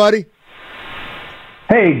you doing, buddy?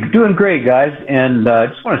 Hey, doing great, guys. And I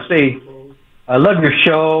just want to say, I love your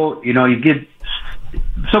show. You know, you give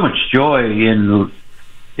so much joy in.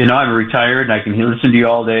 You know, I'm retired and I can listen to you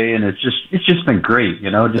all day, and it's just been great.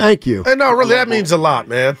 You know, thank you. And no, really, that means a lot,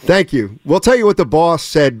 man. Thank you. We'll tell you what the boss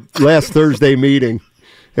said last Thursday meeting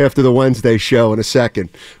after the Wednesday show in a second.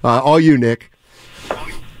 All you, Nick.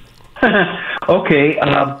 Okay.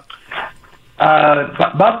 About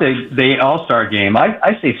the All-Star game,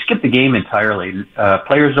 I say skip the game entirely.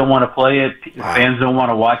 Players don't want to play it. Fans don't want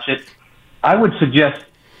to watch it. I would suggest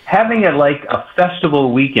having it like a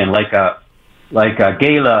festival weekend, like a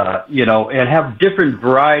gala, you know, and have different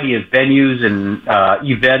variety of venues and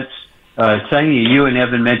events. Something you and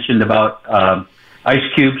Evan mentioned about Ice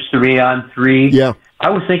Cube's 3-on-3. Yeah. I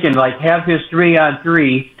was thinking, like, have his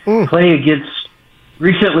 3-on-3 play against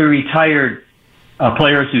recently retired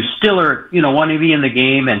players who still are, you know, want to be in the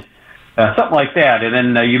game and something like that.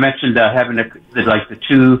 And then you mentioned having a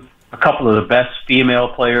couple of the best female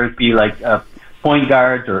players be like point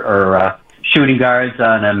guards or shooting guards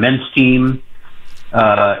on a men's team.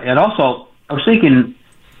 And also, I was thinking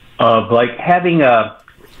of like having a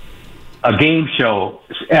game show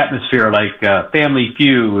atmosphere, like Family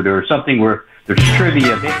Feud or something where there's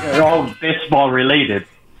trivia. They're all baseball related,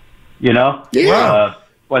 you know. Yeah.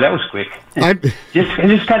 Boy, that was quick.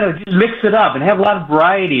 Just kind of mix it up and have a lot of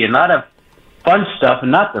variety and a lot of fun stuff and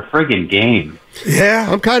not the friggin' game. Yeah.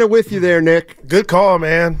 I'm kind of with you there, Nick. Good call,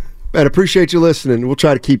 man. And appreciate you listening. We'll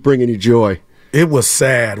try to keep bringing you joy. It was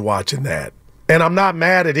sad watching that. And I'm not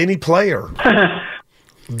mad at any player.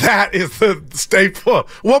 That is the staple.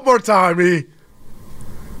 One more time, E.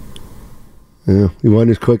 Yeah, you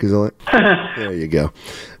wasn't as quick as I like. There you go.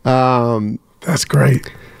 That's great.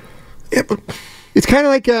 Yeah, but it's kind of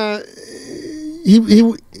like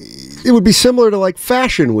it would be similar to like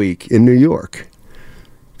Fashion Week in New York.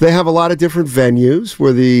 They have a lot of different venues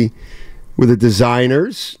where the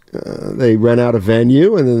designers they rent out a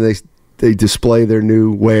venue and then they display their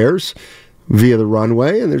new wares via the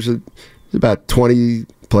runway, and there's about 20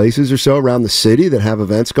 places or so around the city that have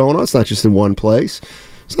events going on. It's not just in one place.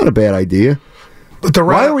 It's not a bad idea. But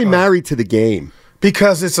why are we married to the game?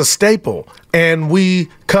 Because it's a staple, and we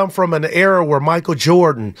come from an era where Michael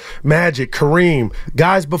Jordan, Magic, Kareem,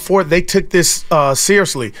 guys before, they took this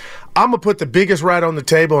seriously. I'm going to put the biggest right on the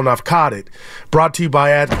table, and I've caught it. Brought to you by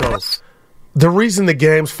Adco. The reason the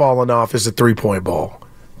game's falling off is the three-point ball.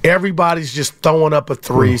 Everybody's just throwing up a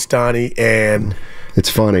three, Steiny, and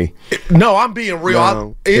it's funny. No, I'm being real.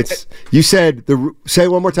 No, you said say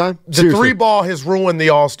it one more time. The Seriously. three ball has ruined the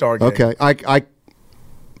All-Star game. Okay,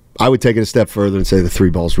 I would take it a step further and say the three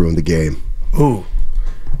balls ruined the game. Ooh,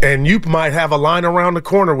 and you might have a line around the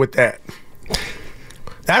corner with that.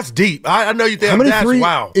 That's deep. I know you think that's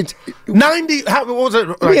wow. 90. What was it?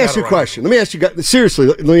 Let me ask you a question. Seriously.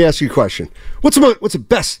 Let me ask you a question. What's the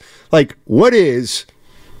best? Like, what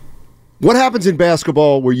happens in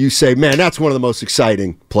basketball where you say, man, that's one of the most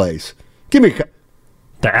exciting plays? Give me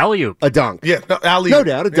the Aiyuk. A dunk. Yeah, Aiyuk. No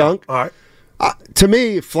doubt, a dunk. All right. To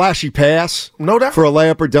me, flashy pass. No doubt. For a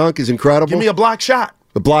layup or dunk is incredible. Give me a block shot.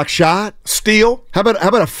 A block shot. Steal. How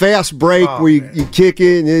about a fast break where you kick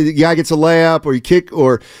it and the guy gets a layup, or you kick,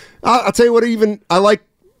 or I'll tell you what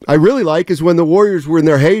I really like is when the Warriors were in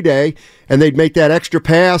their heyday and they'd make that extra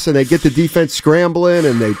pass and they'd get the defense scrambling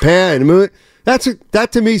and they'd pass and move it.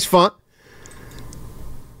 That to me is fun.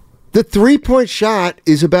 The 3-point shot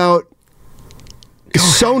is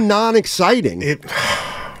so non-exciting.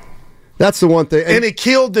 That's the one thing. And it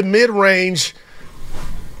killed the mid-range.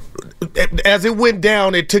 As it went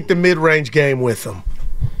down, it took the mid-range game with them.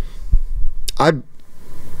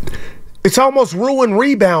 It's almost ruined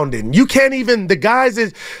rebounding. You can't even – the guys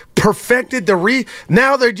that perfected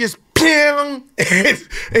now they're just ping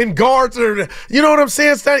and guards are – you know what I'm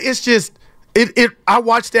saying? It's just – I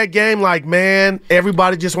watched that game like, man,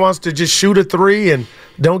 everybody just wants to just shoot a three and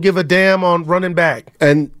don't give a damn on running back.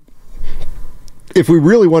 And if we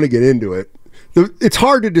really want to get into it, it's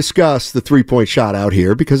hard to discuss the 3-point shot out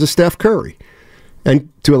here because of Steph Curry and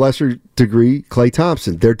to a lesser degree Klay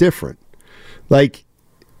Thompson. They're different. Like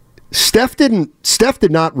Steph did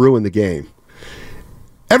not ruin the game.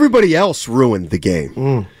 Everybody else ruined the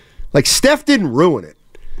game. Like Steph didn't ruin it.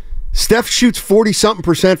 Steph shoots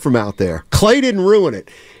 40-something% from out there. Klay didn't ruin it.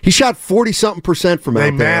 He shot 40-something% from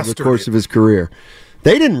out there over the course of his career.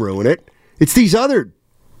 They didn't ruin it. It's these other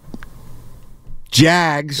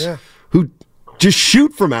Jags who just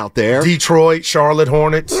shoot from out there. Detroit, Charlotte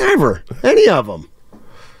Hornets. Whatever. Any of them.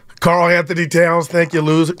 Karl Anthony Towns, thank you,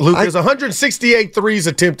 Luke. There's 168 threes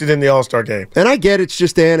attempted in the All-Star game. And I get it's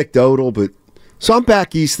just anecdotal, but so I'm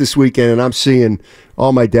back east this weekend and I'm seeing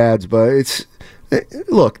all my dads, but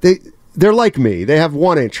look, they're like me. They have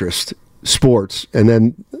one interest, sports, and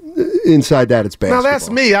then inside that it's basketball. Now that's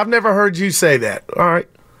me. I've never heard you say that. All right.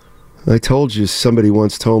 I told you, somebody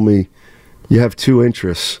once told me you have two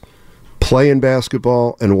interests. Playing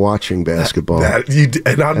basketball and watching basketball. And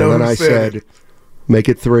then I said, make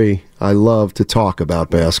it 3. I love to talk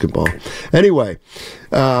about basketball. Anyway,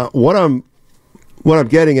 what I'm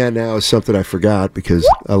getting at now is something I forgot because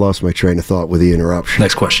I lost my train of thought with the interruption.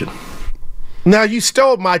 Next question. Now, you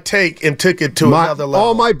stole my take and took it to another level.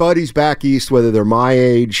 All my buddies back east, whether they're my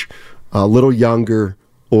age, a little younger,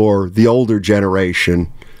 or the older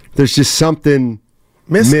generation, there's just something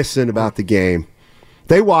missing about the game.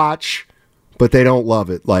 They watch, but they don't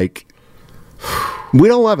love it. Like we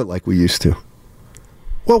don't love it like we used to.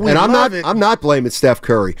 Well, I'm not blaming Steph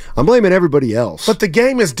Curry. I'm blaming everybody else. But the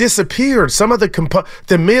game has disappeared. Some of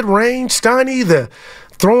the mid-range, Steiny, the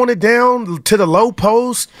throwing it down to the low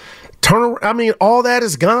post, all that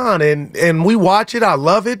is gone. And we watch it. I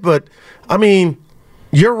love it. But I mean,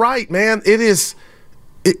 you're right, man. It's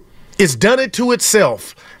done it to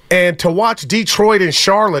itself. And to watch Detroit and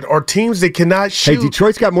Charlotte are teams that cannot shoot. Hey,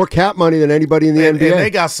 Detroit's got more cap money than anybody in the NBA. And they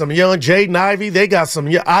got some young Jaden Ivey. They got some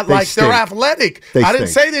young. They're athletic. I didn't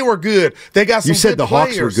say they were good. They got some. You said good the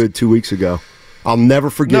players. Hawks were good 2 weeks ago. I'll never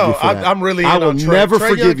forgive you for that. I'm really. I will never forgive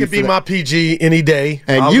you for that. Trae Young can be my PG any day,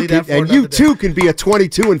 and you too can be a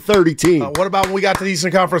 22-30 team. What about when we got to the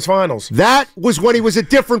Eastern Conference Finals? That was when he was a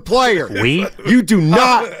different player. You do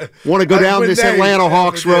not want to go down this Atlanta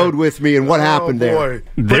Hawks road with me and what happened there.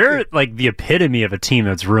 They're like the epitome of a team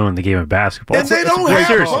that's ruined the game of basketball. And they don't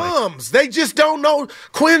have bums. They just don't know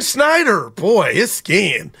Quinn Snyder. Boy, his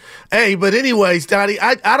skin. Hey, but anyways, Donnie,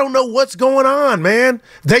 I don't know what's going on, man.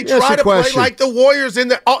 They try to play like the Warriors in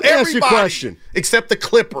there. Everybody except the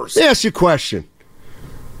Clippers. Let me ask you a question.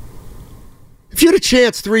 If you had a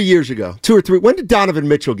chance 3 years ago, 2 or 3, when did Donovan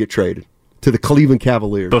Mitchell get traded to the Cleveland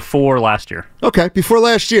Cavaliers? Before last year. Okay, before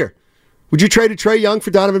last year. Would you trade Trae Young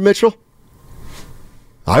for Donovan Mitchell?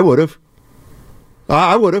 I would have.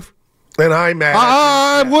 I would have. And I'm mad.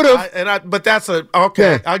 I would have. But that's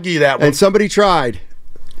okay. Yeah. I'll give you that one. And somebody tried.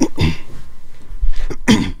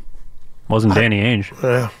 Wasn't Danny Ainge.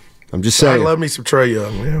 Yeah. I'm just saying. I love me some Trae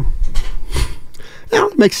Young. Yeah. No,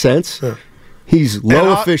 it makes sense. Yeah. He's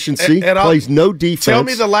low efficiency, plays no defense. Tell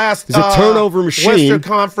me the last He's a turnover machine. Western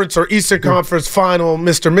Conference or Eastern Conference final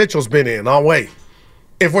Mr. Mitchell's been in. I'll wait.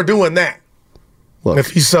 If we're doing that. Look,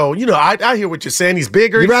 if he's so, I hear what you're saying. He's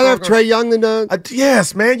bigger. You'd rather have Trae Young than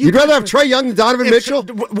yes, man. You'd rather have Trae Young than Donovan Mitchell.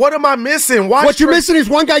 What am I missing? What you're missing is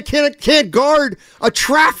one guy can't guard a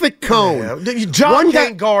traffic cone. Yeah. John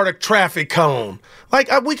can't guard a traffic cone. Like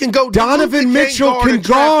we can go. Donovan Mitchell can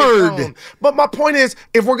guard. But my point is,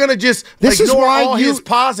 if we're gonna just ignore all his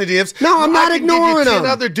positives, no, I'm not ignoring him. 10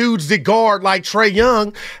 other dudes that guard like Trae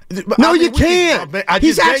Young. No, you can't.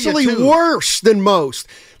 He's actually worse than most.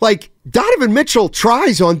 Like, Donovan Mitchell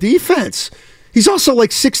tries on defense. He's also like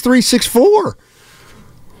 6'3", 6'4".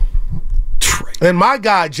 And my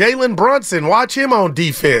guy, Jalen Brunson, watch him on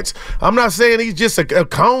defense. I'm not saying he's just a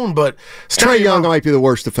cone, but Trae Young might be the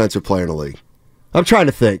worst defensive player in the league. I'm trying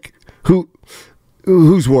to think.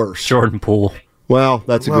 Who's worse? Jordan Poole. Well,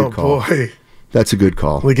 that's a good call. Boy. That's a good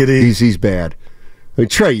call. Look at him. He's bad. I mean,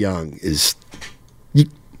 Trae Young is...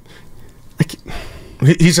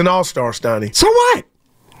 He's an all-star, Steiny. So what?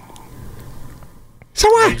 So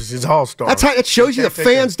what? He's an all-star. That's how it shows you the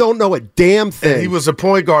fans don't know a damn thing. And he was a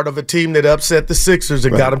point guard of a team that upset the Sixers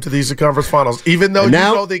and got him to the Eastern Conference Finals, even though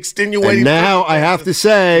the extenuating. And now I have to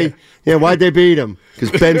say, why'd they beat him?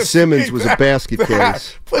 Because Ben Simmons was a basket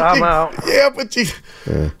case. I'm out. Yeah, but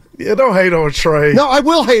don't hate on Trae. No, I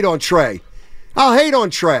will hate on Trae. I'll hate on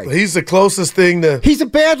Trae. He's the closest thing to... He's a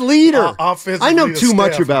bad leader. I know too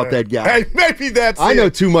much about that guy. Hey, maybe that's I know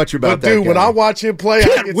too much about that guy. Dude, when I watch him play... He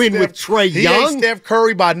can't win with Trae Young. He ain't Steph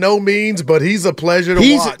Curry by no means, but he's a pleasure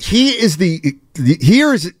to watch. He is he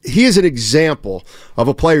is an example of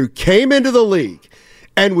a player who came into the league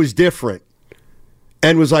and was different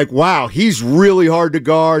and was like, wow, he's really hard to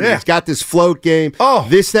guard. Yeah. He's got this float game. Oh.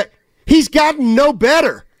 This, that. He's gotten no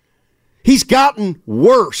better. He's gotten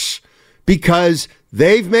worse. Because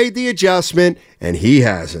they've made the adjustment and he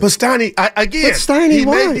hasn't. But Steiny, he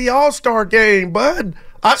made the All-Star game, bud.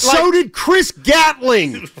 So did Chris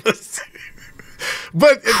Gatling.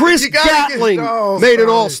 But Chris Gatling made an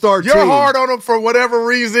All-Star team. You're hard on him for whatever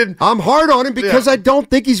reason. I'm hard on him because I don't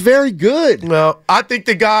think he's very good. Well, I think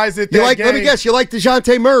the guys at that game... Let me guess, you like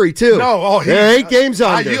DeJounte Murray, too. No. There are 8 games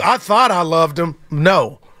under. I thought I loved him.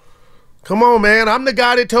 No. Come on, man. I'm the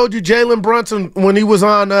guy that told you Jalen Brunson, when he was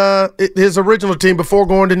on his original team before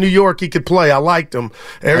going to New York, he could play. I liked him.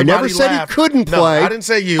 Everybody I never said he couldn't play. No, I didn't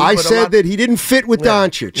say you. I said that he didn't fit with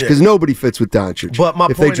Doncic because nobody fits with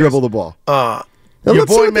Doncic if they dribble the ball. Your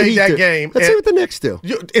boy made that game. Let's see what the Knicks do.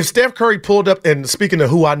 If Steph Curry pulled up, and speaking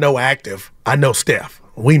of who I know active, I know Steph.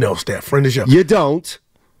 We know Steph. Friend of the show. You don't.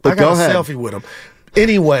 But I got go a ahead. selfie with him.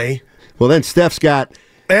 Anyway. Well, then Steph's got...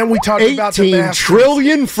 And we talked about the 18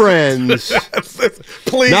 trillion friends.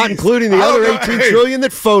 Please. Not including the other 18 trillion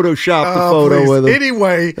that photoshopped the photo with him.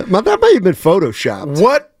 Anyway. That may have been photoshopped.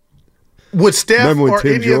 What would Steph or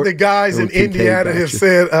any of the guys in Indiana have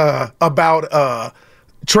said about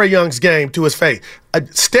Trae Young's game to his face?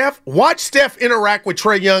 Watch Steph interact with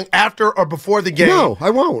Trae Young after or before the game. No, I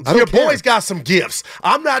won't. I don't care. Your boy's got some gifts.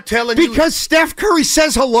 I'm not telling you. Because Steph Curry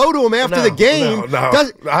says hello to him after the game.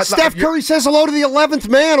 Steph Curry says hello to the 11th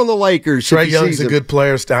man on the Lakers. Trae Young's a good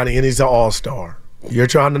player, Steiny, and he's an all-star. You're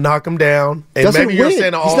trying to knock him down. And doesn't maybe you're win.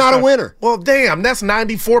 saying he's not a winner. Well, damn, that's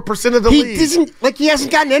 94% of the league. He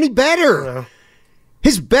hasn't gotten any better.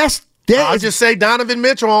 His best... I'll just say Donovan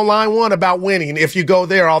Mitchell on line 1 about winning. If you go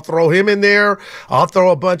there, I'll throw him in there. I'll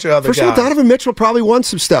throw a bunch of other guys. First of all, Donovan Mitchell probably won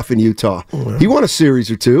some stuff in Utah. He won a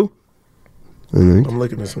series or 2. I'm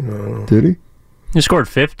looking at some. Did he? He scored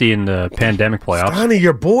 50 in the pandemic playoffs. Steiny,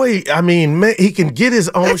 your boy, I mean, man, he can get his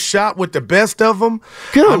own shot with the best of them.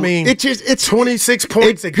 Dude, I mean, it's 26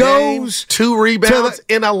 points a game, 2 rebounds,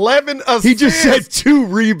 and 11 assists. He just said 2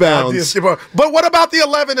 rebounds. But what about the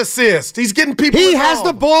 11 assists? He's getting people He involved. has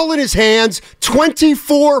the ball in his hands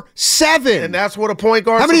 24/7. And that's what a point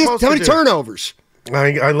guard's How many supposed to do. turnovers?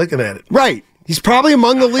 I'm looking at it. Right. He's probably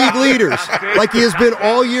among the league leaders, like he has been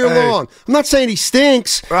all year long. I'm not saying he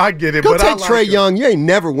stinks. I get it, Go but take I like Trae him. Young. You ain't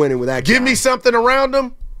never winning with that guy. Give me something around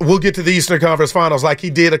him. We'll get to the Eastern Conference Finals like he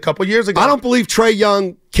did a couple years ago. I don't believe Trae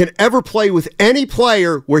Young can ever play with any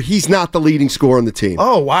player where he's not the leading scorer on the team.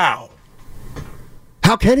 Oh, wow.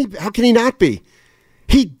 How can he not be?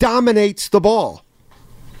 He dominates the ball.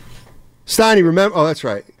 Steiny, remember? Oh, that's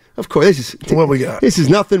right. Of course. This is what we got. This is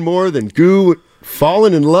nothing more than Goo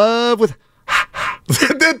falling in love with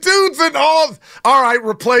the dude's an all right,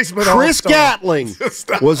 replacement Chris all-star. Gatling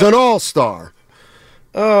was an all-star.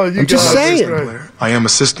 Oh, you I'm just saying. I am a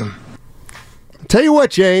system. Tell you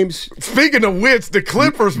what, James. Speaking of which, the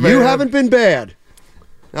Clippers, man. You haven't been bad.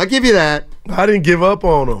 I'll give you that. I didn't give up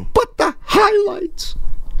on them. But the highlights.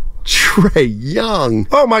 Trae Young.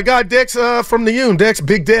 Oh, my God. Dex from the Union.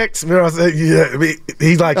 Big Dex. You know, I said, yeah,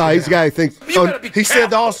 he's like, he's a guy who thinks. He said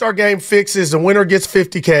the All-Star game fixes the winner gets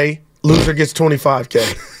 $50K, loser gets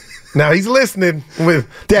 $25K. Now he's listening with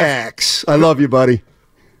Dex. I love you, buddy.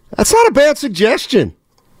 That's not a bad suggestion.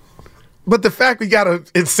 But the fact we got to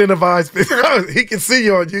incentivize, he can see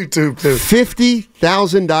you on YouTube, too.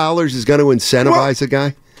 $50,000 is going to incentivize a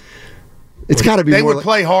guy? It's got to be They more would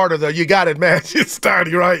play harder, though. You got it, man. It's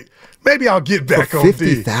Steiny, right? Maybe I'll get back on D.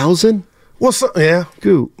 $50,000? Well, yeah.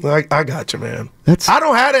 Goo. I got you, man. I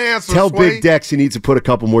don't have to answer. Tell Sway. Big Dex he needs to put a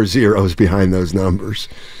couple more zeros behind those numbers.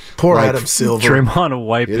 Poor Adam Silver. Draymond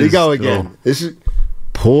White. Here we go again. This is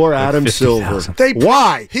poor Adam Silver.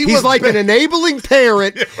 Why? He's like an enabling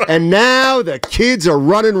parent, and now the kids are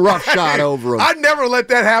running roughshod over him. I never let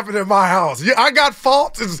that happen in my house. Yeah, I got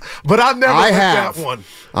faults, but I never let that one.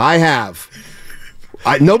 I have.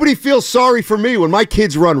 Nobody feels sorry for me when my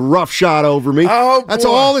kids run roughshod over me. Oh, that's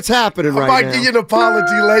boy. all that's happening right now. I might give you an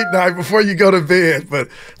apology late night before you go to bed, but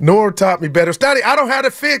Norm taught me better. Steiny, I don't have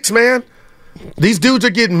to fix, man. These dudes are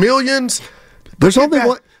getting millions. There's only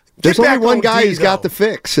one guy who's got the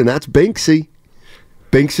fix, and that's Binksy.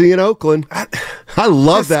 Binksy in Oakland. I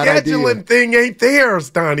love that idea. The scheduling thing ain't there,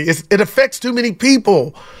 Steiny. It affects too many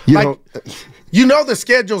people. You know the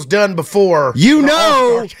schedule's done before. You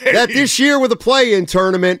know that this year with the play-in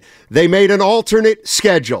tournament, they made an alternate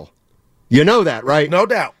schedule. You know that, right? No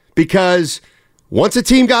doubt. Because once a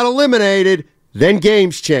team got eliminated, then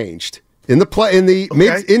games changed in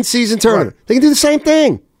the in-season tournament. Right. They can do the same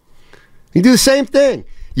thing. You do the same thing.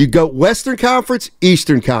 You go Western Conference,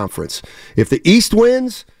 Eastern Conference. If the East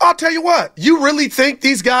wins... I'll tell you what. You really think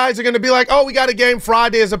these guys are going to be like, oh, we got a game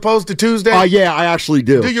Friday as opposed to Tuesday? Yeah, I actually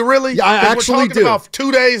do. Do you really? Yeah, I actually we're talking about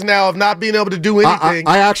 2 days now of not being able to do anything.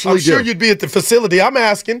 I actually do. I'm sure you'd be at the facility. I'm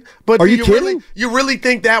asking. But are you kidding? You really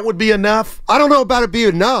think that would be enough? I don't know about it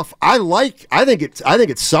being enough. I think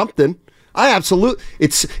it's something.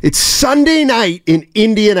 It's Sunday night in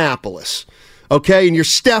Indianapolis. Okay, and you're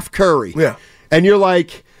Steph Curry. Yeah. And you're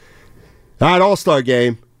like, all right, All-Star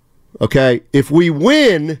game. Okay, if we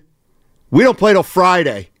win, we don't play till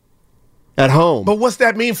Friday at home. But what's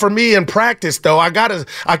that mean for me in practice, though? I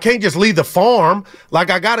can't just leave the farm. Like,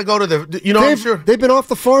 I got to go to the, I'm sure. They've been off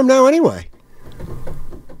the farm now anyway.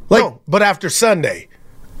 No, but after Sunday.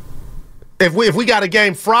 If we got a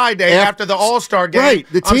game Friday after the All-Star game, right?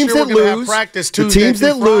 The teams that lose, practice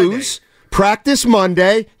Tuesday lose. Practice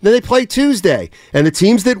Monday, then they play Tuesday. And the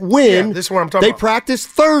teams that win, this is what I'm talking they about. practice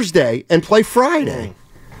Thursday and play Friday.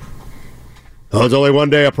 Oh, it's only one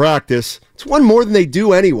day of practice. It's one more than they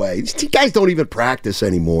do anyway. These guys don't even practice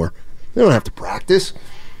anymore. They don't have to practice.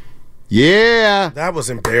 Yeah. That was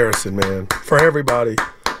embarrassing, man, for everybody.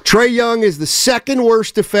 Trae Young is the second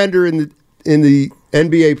worst defender in the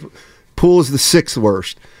NBA. Poole is the sixth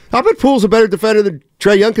worst. I bet Poole's a better defender than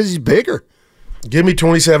Trae Young because he's bigger. Give me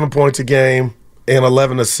 27 points a game and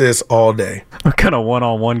 11 assists all day. What kind of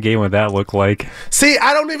one-on-one game would that look like? See,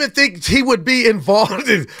 I don't even think he would be involved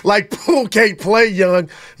in, like, Poole can't play Young.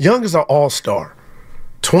 Young is an all-star.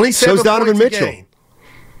 27 So's Donovan points Mitchell. a game.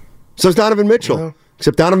 So's Donovan Mitchell. Yeah.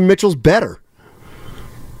 Except Donovan Mitchell's better.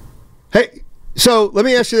 Hey, so let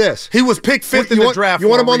me ask you this. He was picked fifth in the draft. You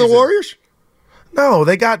want him on the Warriors? No,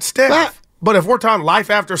 they got Steph. But if we're talking life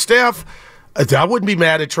after Steph, I wouldn't be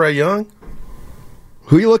mad at Trae Young.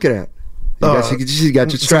 Who are you looking at? You got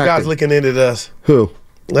distracted. Some guys looking in at us. Who?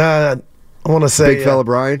 I want to say Big fella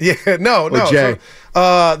Brian? Yeah, no. Jay?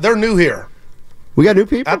 They're new here. We got new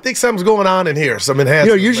people? I think something's going on in here. Some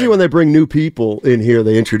enhancements. Usually when they bring new people in here,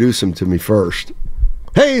 they introduce them to me first.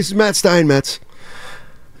 Hey, this is Matt Stein, Mets.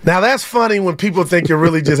 Now, that's funny when people think you're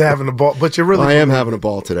really just having a ball, but you're really... I am having a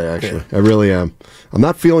ball today, actually. Yeah. I really am. I'm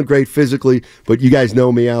not feeling great physically, but you guys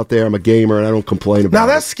know me out there. I'm a gamer, and I don't complain about it. Now,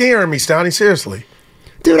 that's scaring me, Steiny, seriously.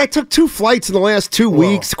 Dude, I took 2 flights in the last 2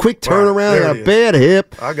 weeks. Quick turnaround. I got a bad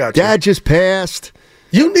hip. I got you. Dad just passed.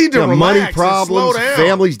 You need to relax money problems. And slow down.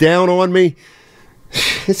 Family's down on me.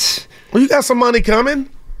 Well, you got some money coming?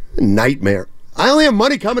 Nightmare. I only have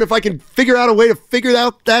money coming if I can figure out a way to figure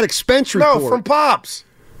out that expense report. No, from Pops.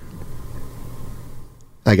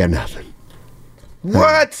 I got nothing.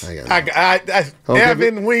 What?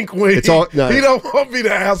 Evan, wink, wink. He don't want me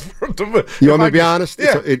to ask for it. You want me to be honest?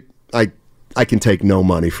 Yeah. I can take no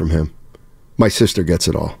money from him. My sister gets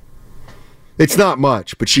it all. It's not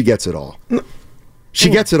much, but she gets it all. She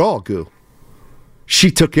gets it all, Goo.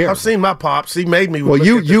 She took care of it. I've seen my Pops. He made me. Well,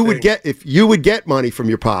 you would get money from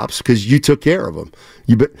your Pops because you took care of him.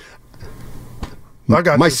 I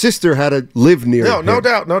got my sister had to live near him. No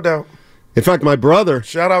doubt. In fact, my brother...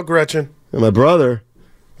 Shout out Gretchen. And my brother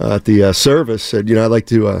at the service said, I'd like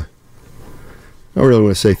to... I really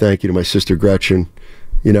want to say thank you to my sister Gretchen.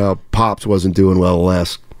 Pops wasn't doing well the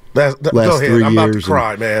last go ahead. 3 years. I'm about to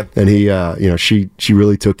cry, man. And he, she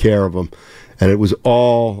really took care of him. And it was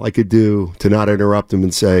all I could do to not interrupt him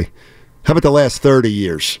and say, how about the last 30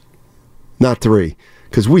 years? Not 3.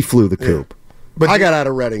 Because we flew the coop. But I got out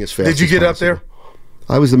of Reading as fast as Did you get possible. up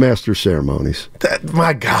there? I was the master of ceremonies.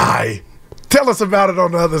 My guy. Tell us about it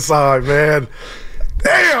on the other side, man.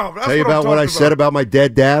 Damn. Tell you about what I said about my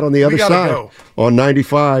dead dad on the other side. On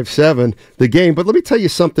 95.7, the game. But let me tell you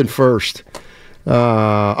something first.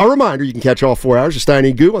 A reminder, you can catch all 4 hours of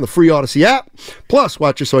Steiny Goo on the free Odyssey app. Plus,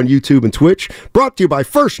 watch us on YouTube and Twitch. Brought to you by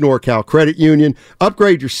First NorCal Credit Union.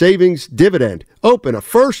 Upgrade your savings dividend. Open a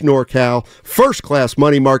First NorCal first-class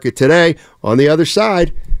money market today. On the other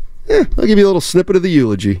side, I'll give you a little snippet of the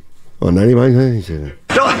eulogy on 95.7.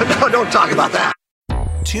 Don't talk about that.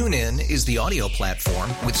 TuneIn is the audio platform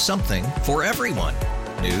with something for everyone.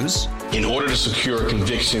 News. In order to secure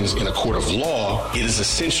convictions in a court of law, it is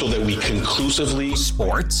essential that we conclusively...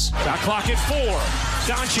 Sports. Shot clock at 4.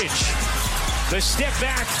 Doncic. The step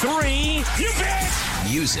back 3. You bet.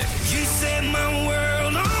 Music. You set my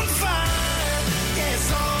world on fire.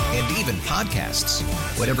 Yes, and even podcasts.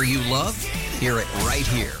 Whatever you love, hear it right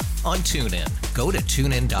here on TuneIn. Go to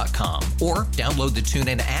TuneIn.com or download the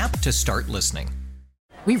TuneIn app to start listening.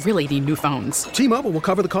 We really need new phones. T-Mobile will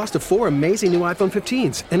cover the cost of 4 amazing new iPhone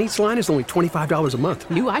 15s, and each line is only $25 a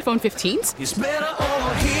month. New iPhone 15s? It's better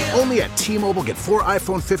over here. Only at T-Mobile, get 4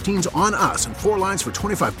 iPhone 15s on us and 4 lines for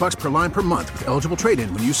 $25 per line per month with eligible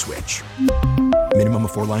trade-in when you switch. Minimum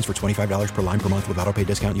of 4 lines for $25 per line per month with autopay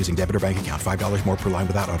discount using debit or bank account. $5 more per line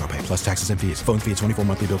without autopay, plus taxes and fees. Phone fee at 24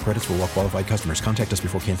 monthly bill credits for well-qualified customers. Contact us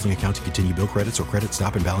before canceling account to continue bill credits or credit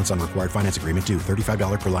stop and balance on required finance agreement due.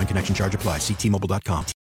 $35 per line connection charge applies. See T-Mobile.com.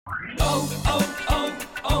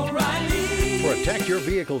 O'Reilly. Protect your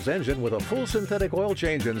vehicle's engine with a full synthetic oil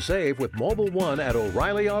change and save with Mobile One at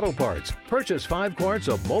O'Reilly Auto Parts. Purchase 5 quarts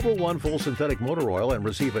of Mobile One full synthetic motor oil and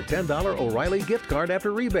receive a $10 O'Reilly gift card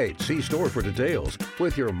after rebate. See store for details.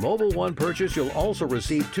 With your Mobile One purchase, you'll also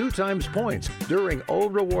receive 2 times points during O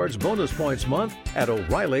Rewards Bonus Points Month at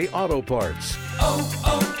O'Reilly Auto Parts.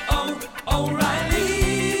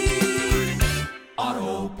 O'Reilly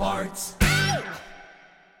Auto Parts.